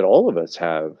possibility that all of us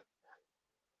have.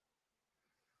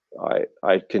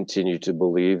 I continue to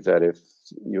believe that if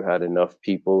you had enough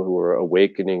people who are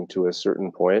awakening to a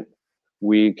certain point,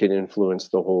 we can influence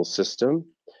the whole system.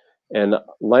 And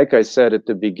like I said at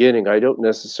the beginning, I don't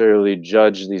necessarily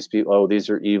judge these people. Oh, these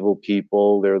are evil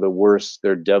people. They're the worst.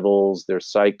 They're devils. They're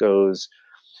psychos.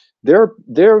 They're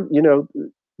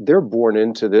they're born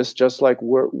into this just like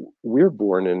we're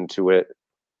born into it.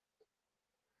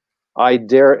 I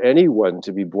dare anyone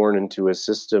to be born into a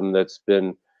system that's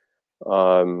been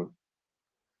um,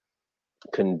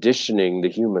 conditioning the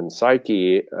human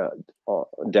psyche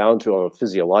down to a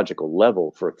physiological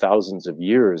level for thousands of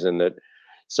years, and that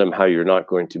somehow you're not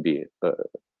going to be,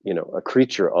 a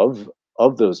creature of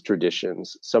those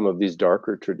traditions. Some of these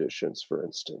darker traditions, for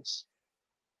instance.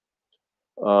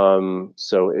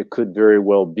 So it could very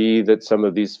well be that some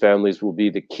of these families will be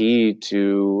the key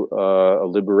to a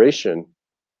liberation.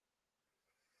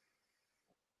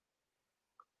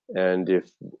 And if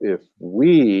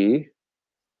we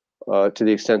to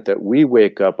the extent that we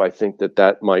wake up, I think that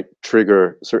that might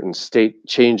trigger certain state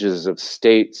changes of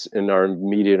states in our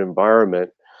immediate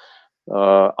environment.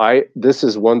 I This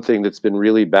is one thing that's been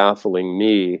really baffling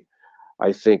me.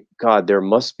 I think, God, there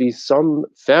must be some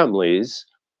families,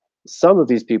 some of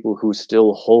these people who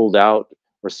still hold out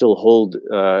or still hold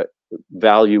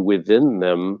value within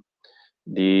them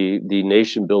the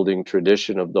nation building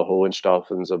tradition of the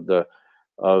Hohenstaufens,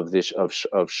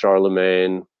 of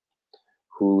Charlemagne,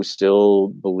 who still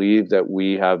believe that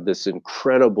we have this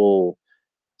incredible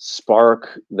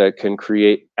spark that can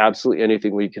create absolutely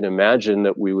anything we can imagine,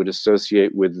 that we would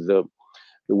associate with the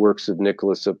works of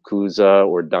Nicholas of Cusa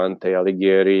or Dante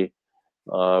Alighieri,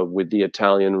 with the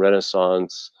Italian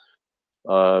Renaissance.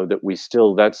 That we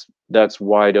still that's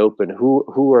wide open.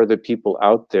 Who are the people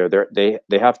out there? They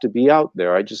have to be out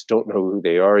there. I just don't know who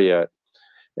they are yet.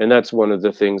 And that's one of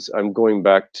the things. I'm going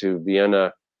back to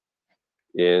Vienna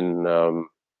in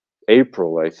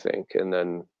April, I think, and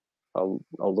then I'll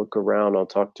look around. I'll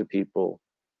talk to people.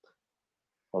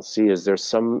 I'll see, is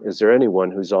there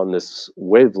anyone who's on this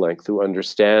wavelength, who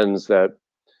understands that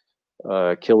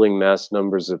killing mass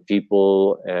numbers of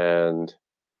people and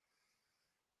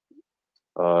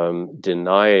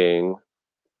denying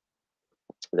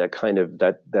that kind of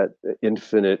that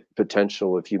infinite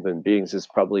potential of human beings is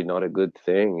probably not a good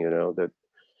thing. That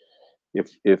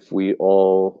if we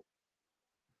all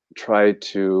try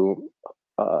to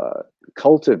uh,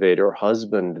 cultivate or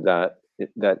husband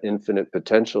that infinite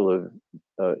potential of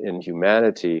in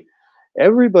humanity,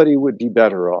 everybody would be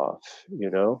better off.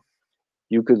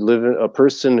 You could live in a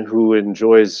person who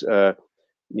enjoys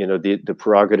the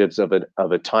prerogatives of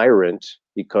a tyrant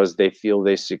because they feel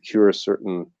they secure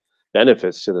certain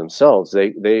benefits to themselves.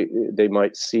 They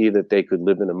might see that they could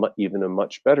live in even a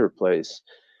much better place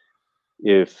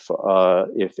if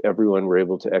everyone were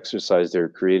able to exercise their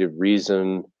creative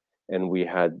reason, and we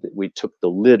took the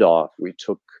lid off, we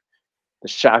took the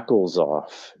shackles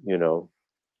off.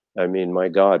 I mean, my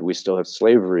God, we still have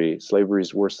slavery. Slavery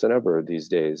is worse than ever these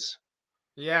days.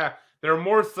 Yeah, there are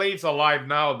more slaves alive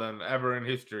now than ever in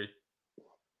history.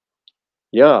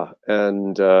 Yeah,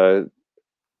 and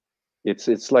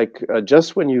it's like,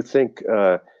 just when you think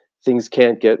things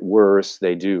can't get worse,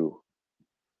 they do.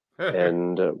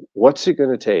 And what's it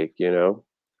going to take?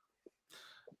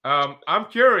 I'm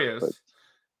But curious.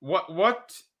 What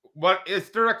what what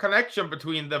is there a connection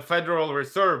between the Federal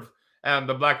Reserve and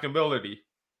the Black Nobility?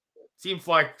 Seems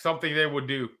like something they would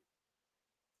do.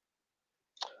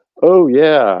 oh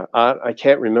yeah, I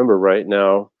can't remember right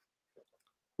now,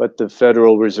 but the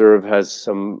Federal Reserve has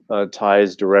some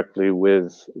ties directly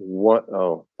with what?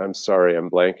 Oh, I'm sorry, I'm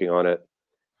blanking on it.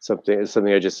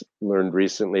 Something I just learned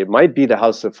recently. It might be the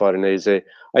House of Farnese.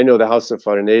 I know the House of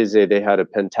Farnese, they had a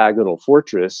pentagonal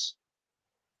fortress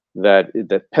that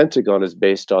Pentagon is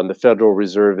based on. The Federal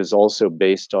Reserve is also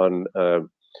based on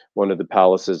one of the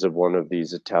palaces of one of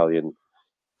these Italian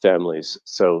families.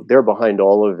 So they're behind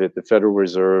all of it. The Federal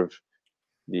Reserve,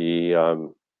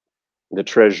 the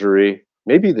Treasury.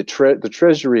 maybe the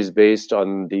treasury is based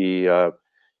on the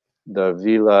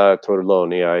Villa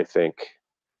Torloni, I think.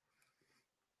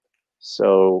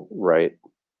 So right.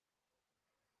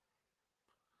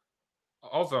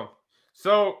 Awesome.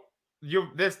 So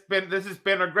this has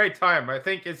been a great time. I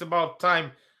think it's about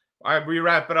time we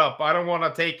wrap it up. I don't want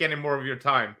to take any more of your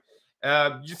time.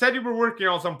 You said you were working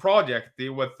on some project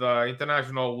with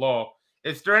international law.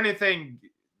 Is there anything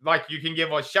like you can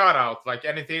give a shout out, like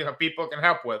anything that people can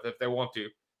help with if they want to,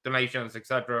 donations,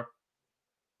 etc.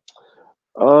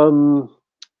 Um,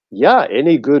 yeah,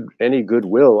 any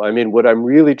goodwill. I mean, what I'm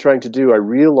really trying to do, I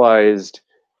realized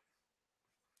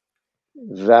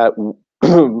that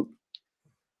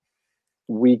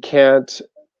we can't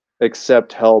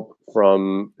accept help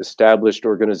from established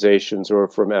organizations or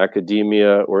from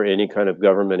academia or any kind of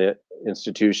government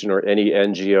institution or any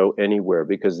NGO anywhere,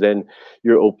 because then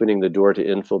you're opening the door to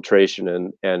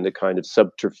infiltration and the kind of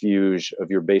subterfuge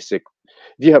of your basic.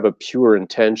 If you have a pure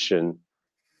intention,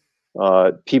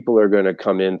 people are going to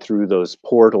come in through those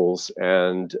portals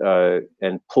and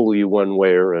pull you one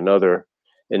way or another,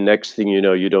 and next thing you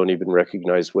know, you don't even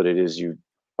recognize what it is you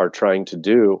are trying to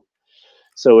do.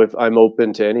 So if I'm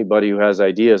open to anybody who has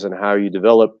ideas on how you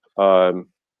develop,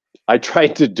 I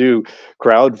tried to do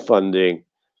crowdfunding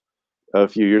a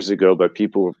few years ago, but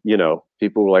people,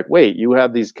 people were like, "Wait, you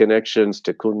have these connections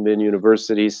to Kunmin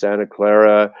University, Santa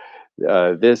Clara,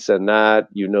 this and that.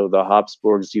 You know the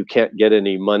Habsburgs. You can't get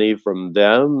any money from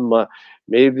them.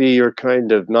 Maybe you're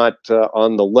kind of not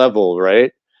on the level,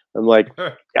 right?" I'm like,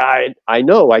 I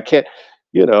know I can't.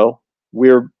 You know, we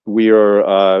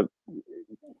are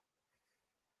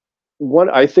one.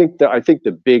 I think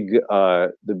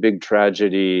the big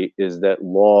tragedy is that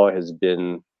law has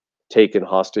been taken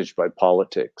hostage by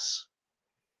politics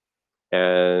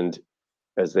and,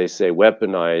 as they say,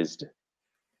 weaponized.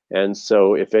 And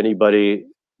so if anybody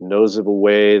knows of a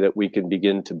way that we can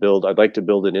begin to build, I'd like to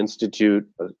build an institute,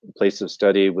 a place of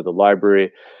study with a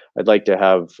library. I'd like to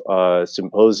have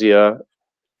symposia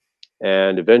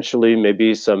and eventually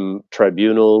maybe some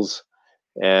tribunals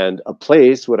and a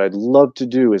place. What I'd love to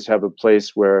do is have a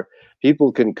place where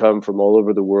people can come from all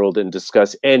over the world and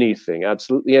discuss anything,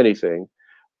 absolutely anything,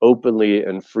 openly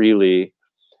and freely,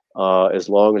 as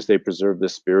long as they preserve the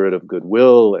spirit of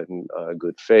goodwill and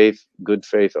good faith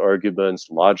arguments,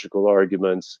 logical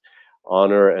arguments,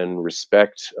 honor and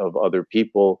respect of other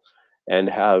people, and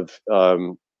have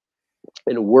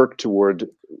and work toward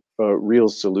real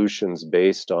solutions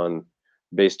based on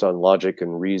logic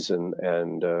and reason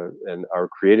and our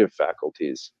creative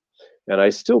faculties. And I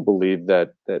still believe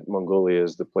that Mongolia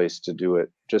is the place to do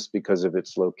it, just because of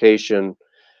its location,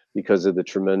 because of the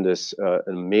tremendous,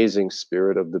 amazing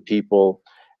spirit of the people.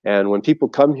 And when people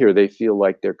come here, they feel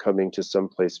like they're coming to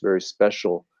someplace very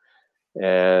special,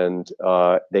 and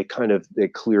they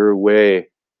clear away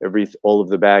all of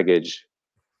the baggage,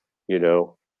 you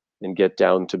know, and get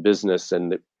down to business.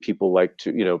 And that people like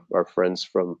to, our friends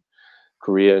from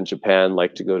Korea and Japan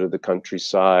like to go to the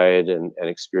countryside and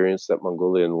experience that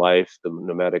Mongolian life, the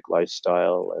nomadic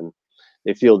lifestyle, and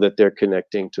they feel that they're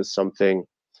connecting to something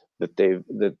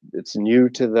that it's new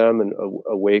to them and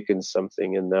awakens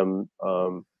something in them.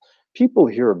 People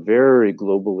here are very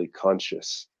globally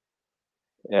conscious,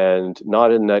 and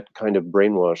not in that kind of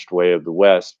brainwashed way of the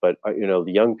West, but the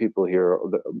young people here.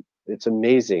 It's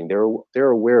amazing.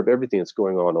 They're aware of everything that's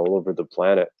going on all over the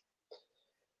planet.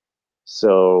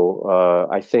 So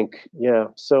I think, yeah.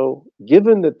 So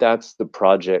given that that's the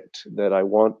project that I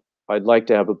want, I'd like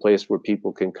to have a place where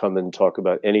people can come and talk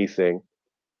about anything.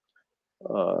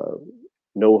 Uh,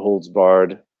 no holds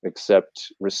barred,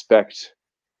 except respect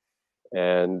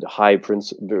and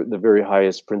the very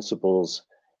highest principles,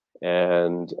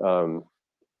 and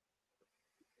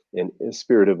in a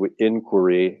spirit of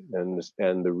inquiry and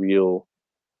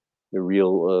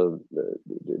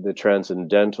the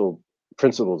transcendental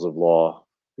principles of law,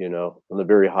 on the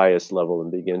very highest level,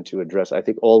 and begin to address. I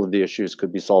think all of the issues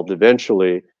could be solved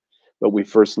eventually, but we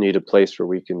first need a place where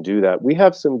we can do that. We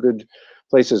have some good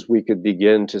places we could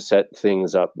begin to set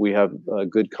things up. We have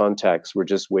good contacts. We're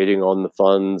just waiting on the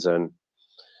funds, and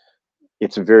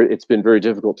it's been very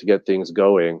difficult to get things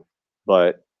going.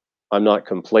 But I'm not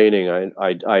complaining.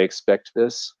 I expect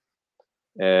this,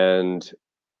 and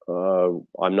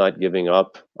I'm not giving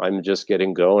up. I'm just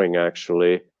getting going.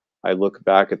 Actually, I look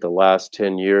back at the last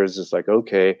 10 years. It's like,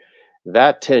 okay,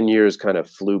 that 10 years kind of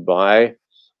flew by.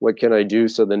 What can I do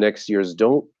so the next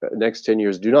 10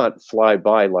 years do not fly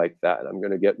by like that? I'm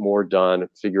going to get more done,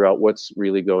 figure out what's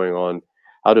really going on,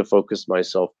 how to focus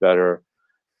myself better,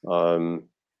 um,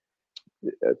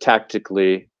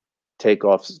 tactically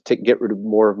get rid of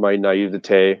more of my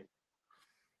naivete,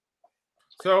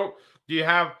 So do you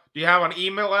have an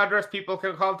email address people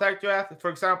can contact you at, for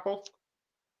example?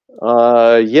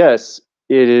 Yes,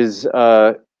 it is.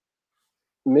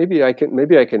 Maybe I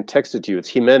can text it to you. It's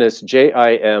Jimenez,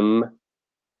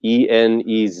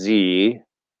 Jimenez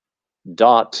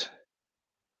dot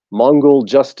Mongol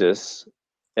Justice,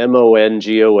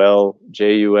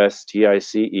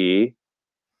 MONGOLJUSTICE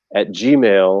at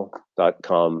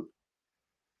gmail.com.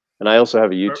 And I also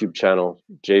have a YouTube channel,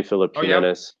 J. Philip Oh, yep.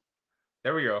 Jimenez.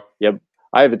 There we go. Yep.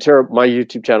 I have a terrible. My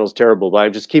YouTube channel is terrible, but I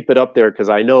just keep it up there because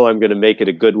I know I'm going to make it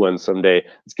a good one someday.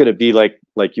 It's going to be like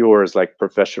yours, like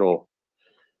professional.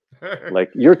 Like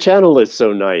your channel is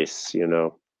so nice, you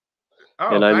know.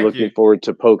 And Oh, I'm thank looking you. forward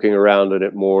to poking around in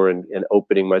it more and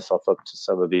opening myself up to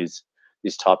some of these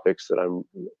topics that I'm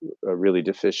really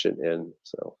deficient in.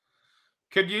 So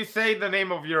Could you say the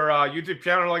name of your YouTube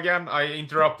channel again? I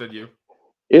interrupted you.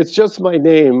 it's just my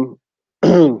name,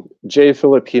 J.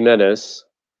 Philip Jimenez,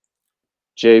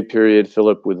 J. period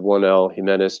Philip with one L,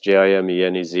 Jimenez,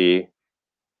 Jimenez,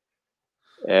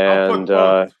 I'll put and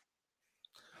both.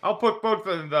 I'll put both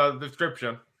in the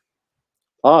description.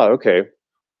 okay,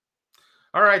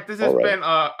 All right, this all has right. been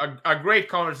a great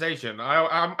conversation.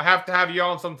 I have to have you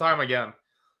on sometime again.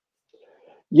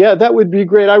 Yeah, that would be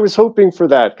great. I was hoping for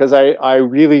that because I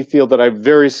really feel that I'm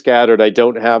very scattered. I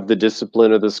don't have the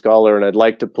discipline of the scholar, and I'd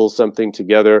like to pull something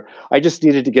together. I just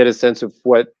needed to get a sense of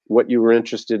what you were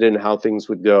interested in, how things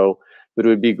would go. But it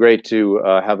would be great to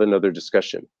have another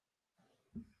discussion.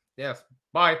 Yes.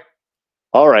 Bye.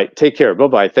 All right, take care. Bye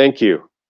bye. Thank you.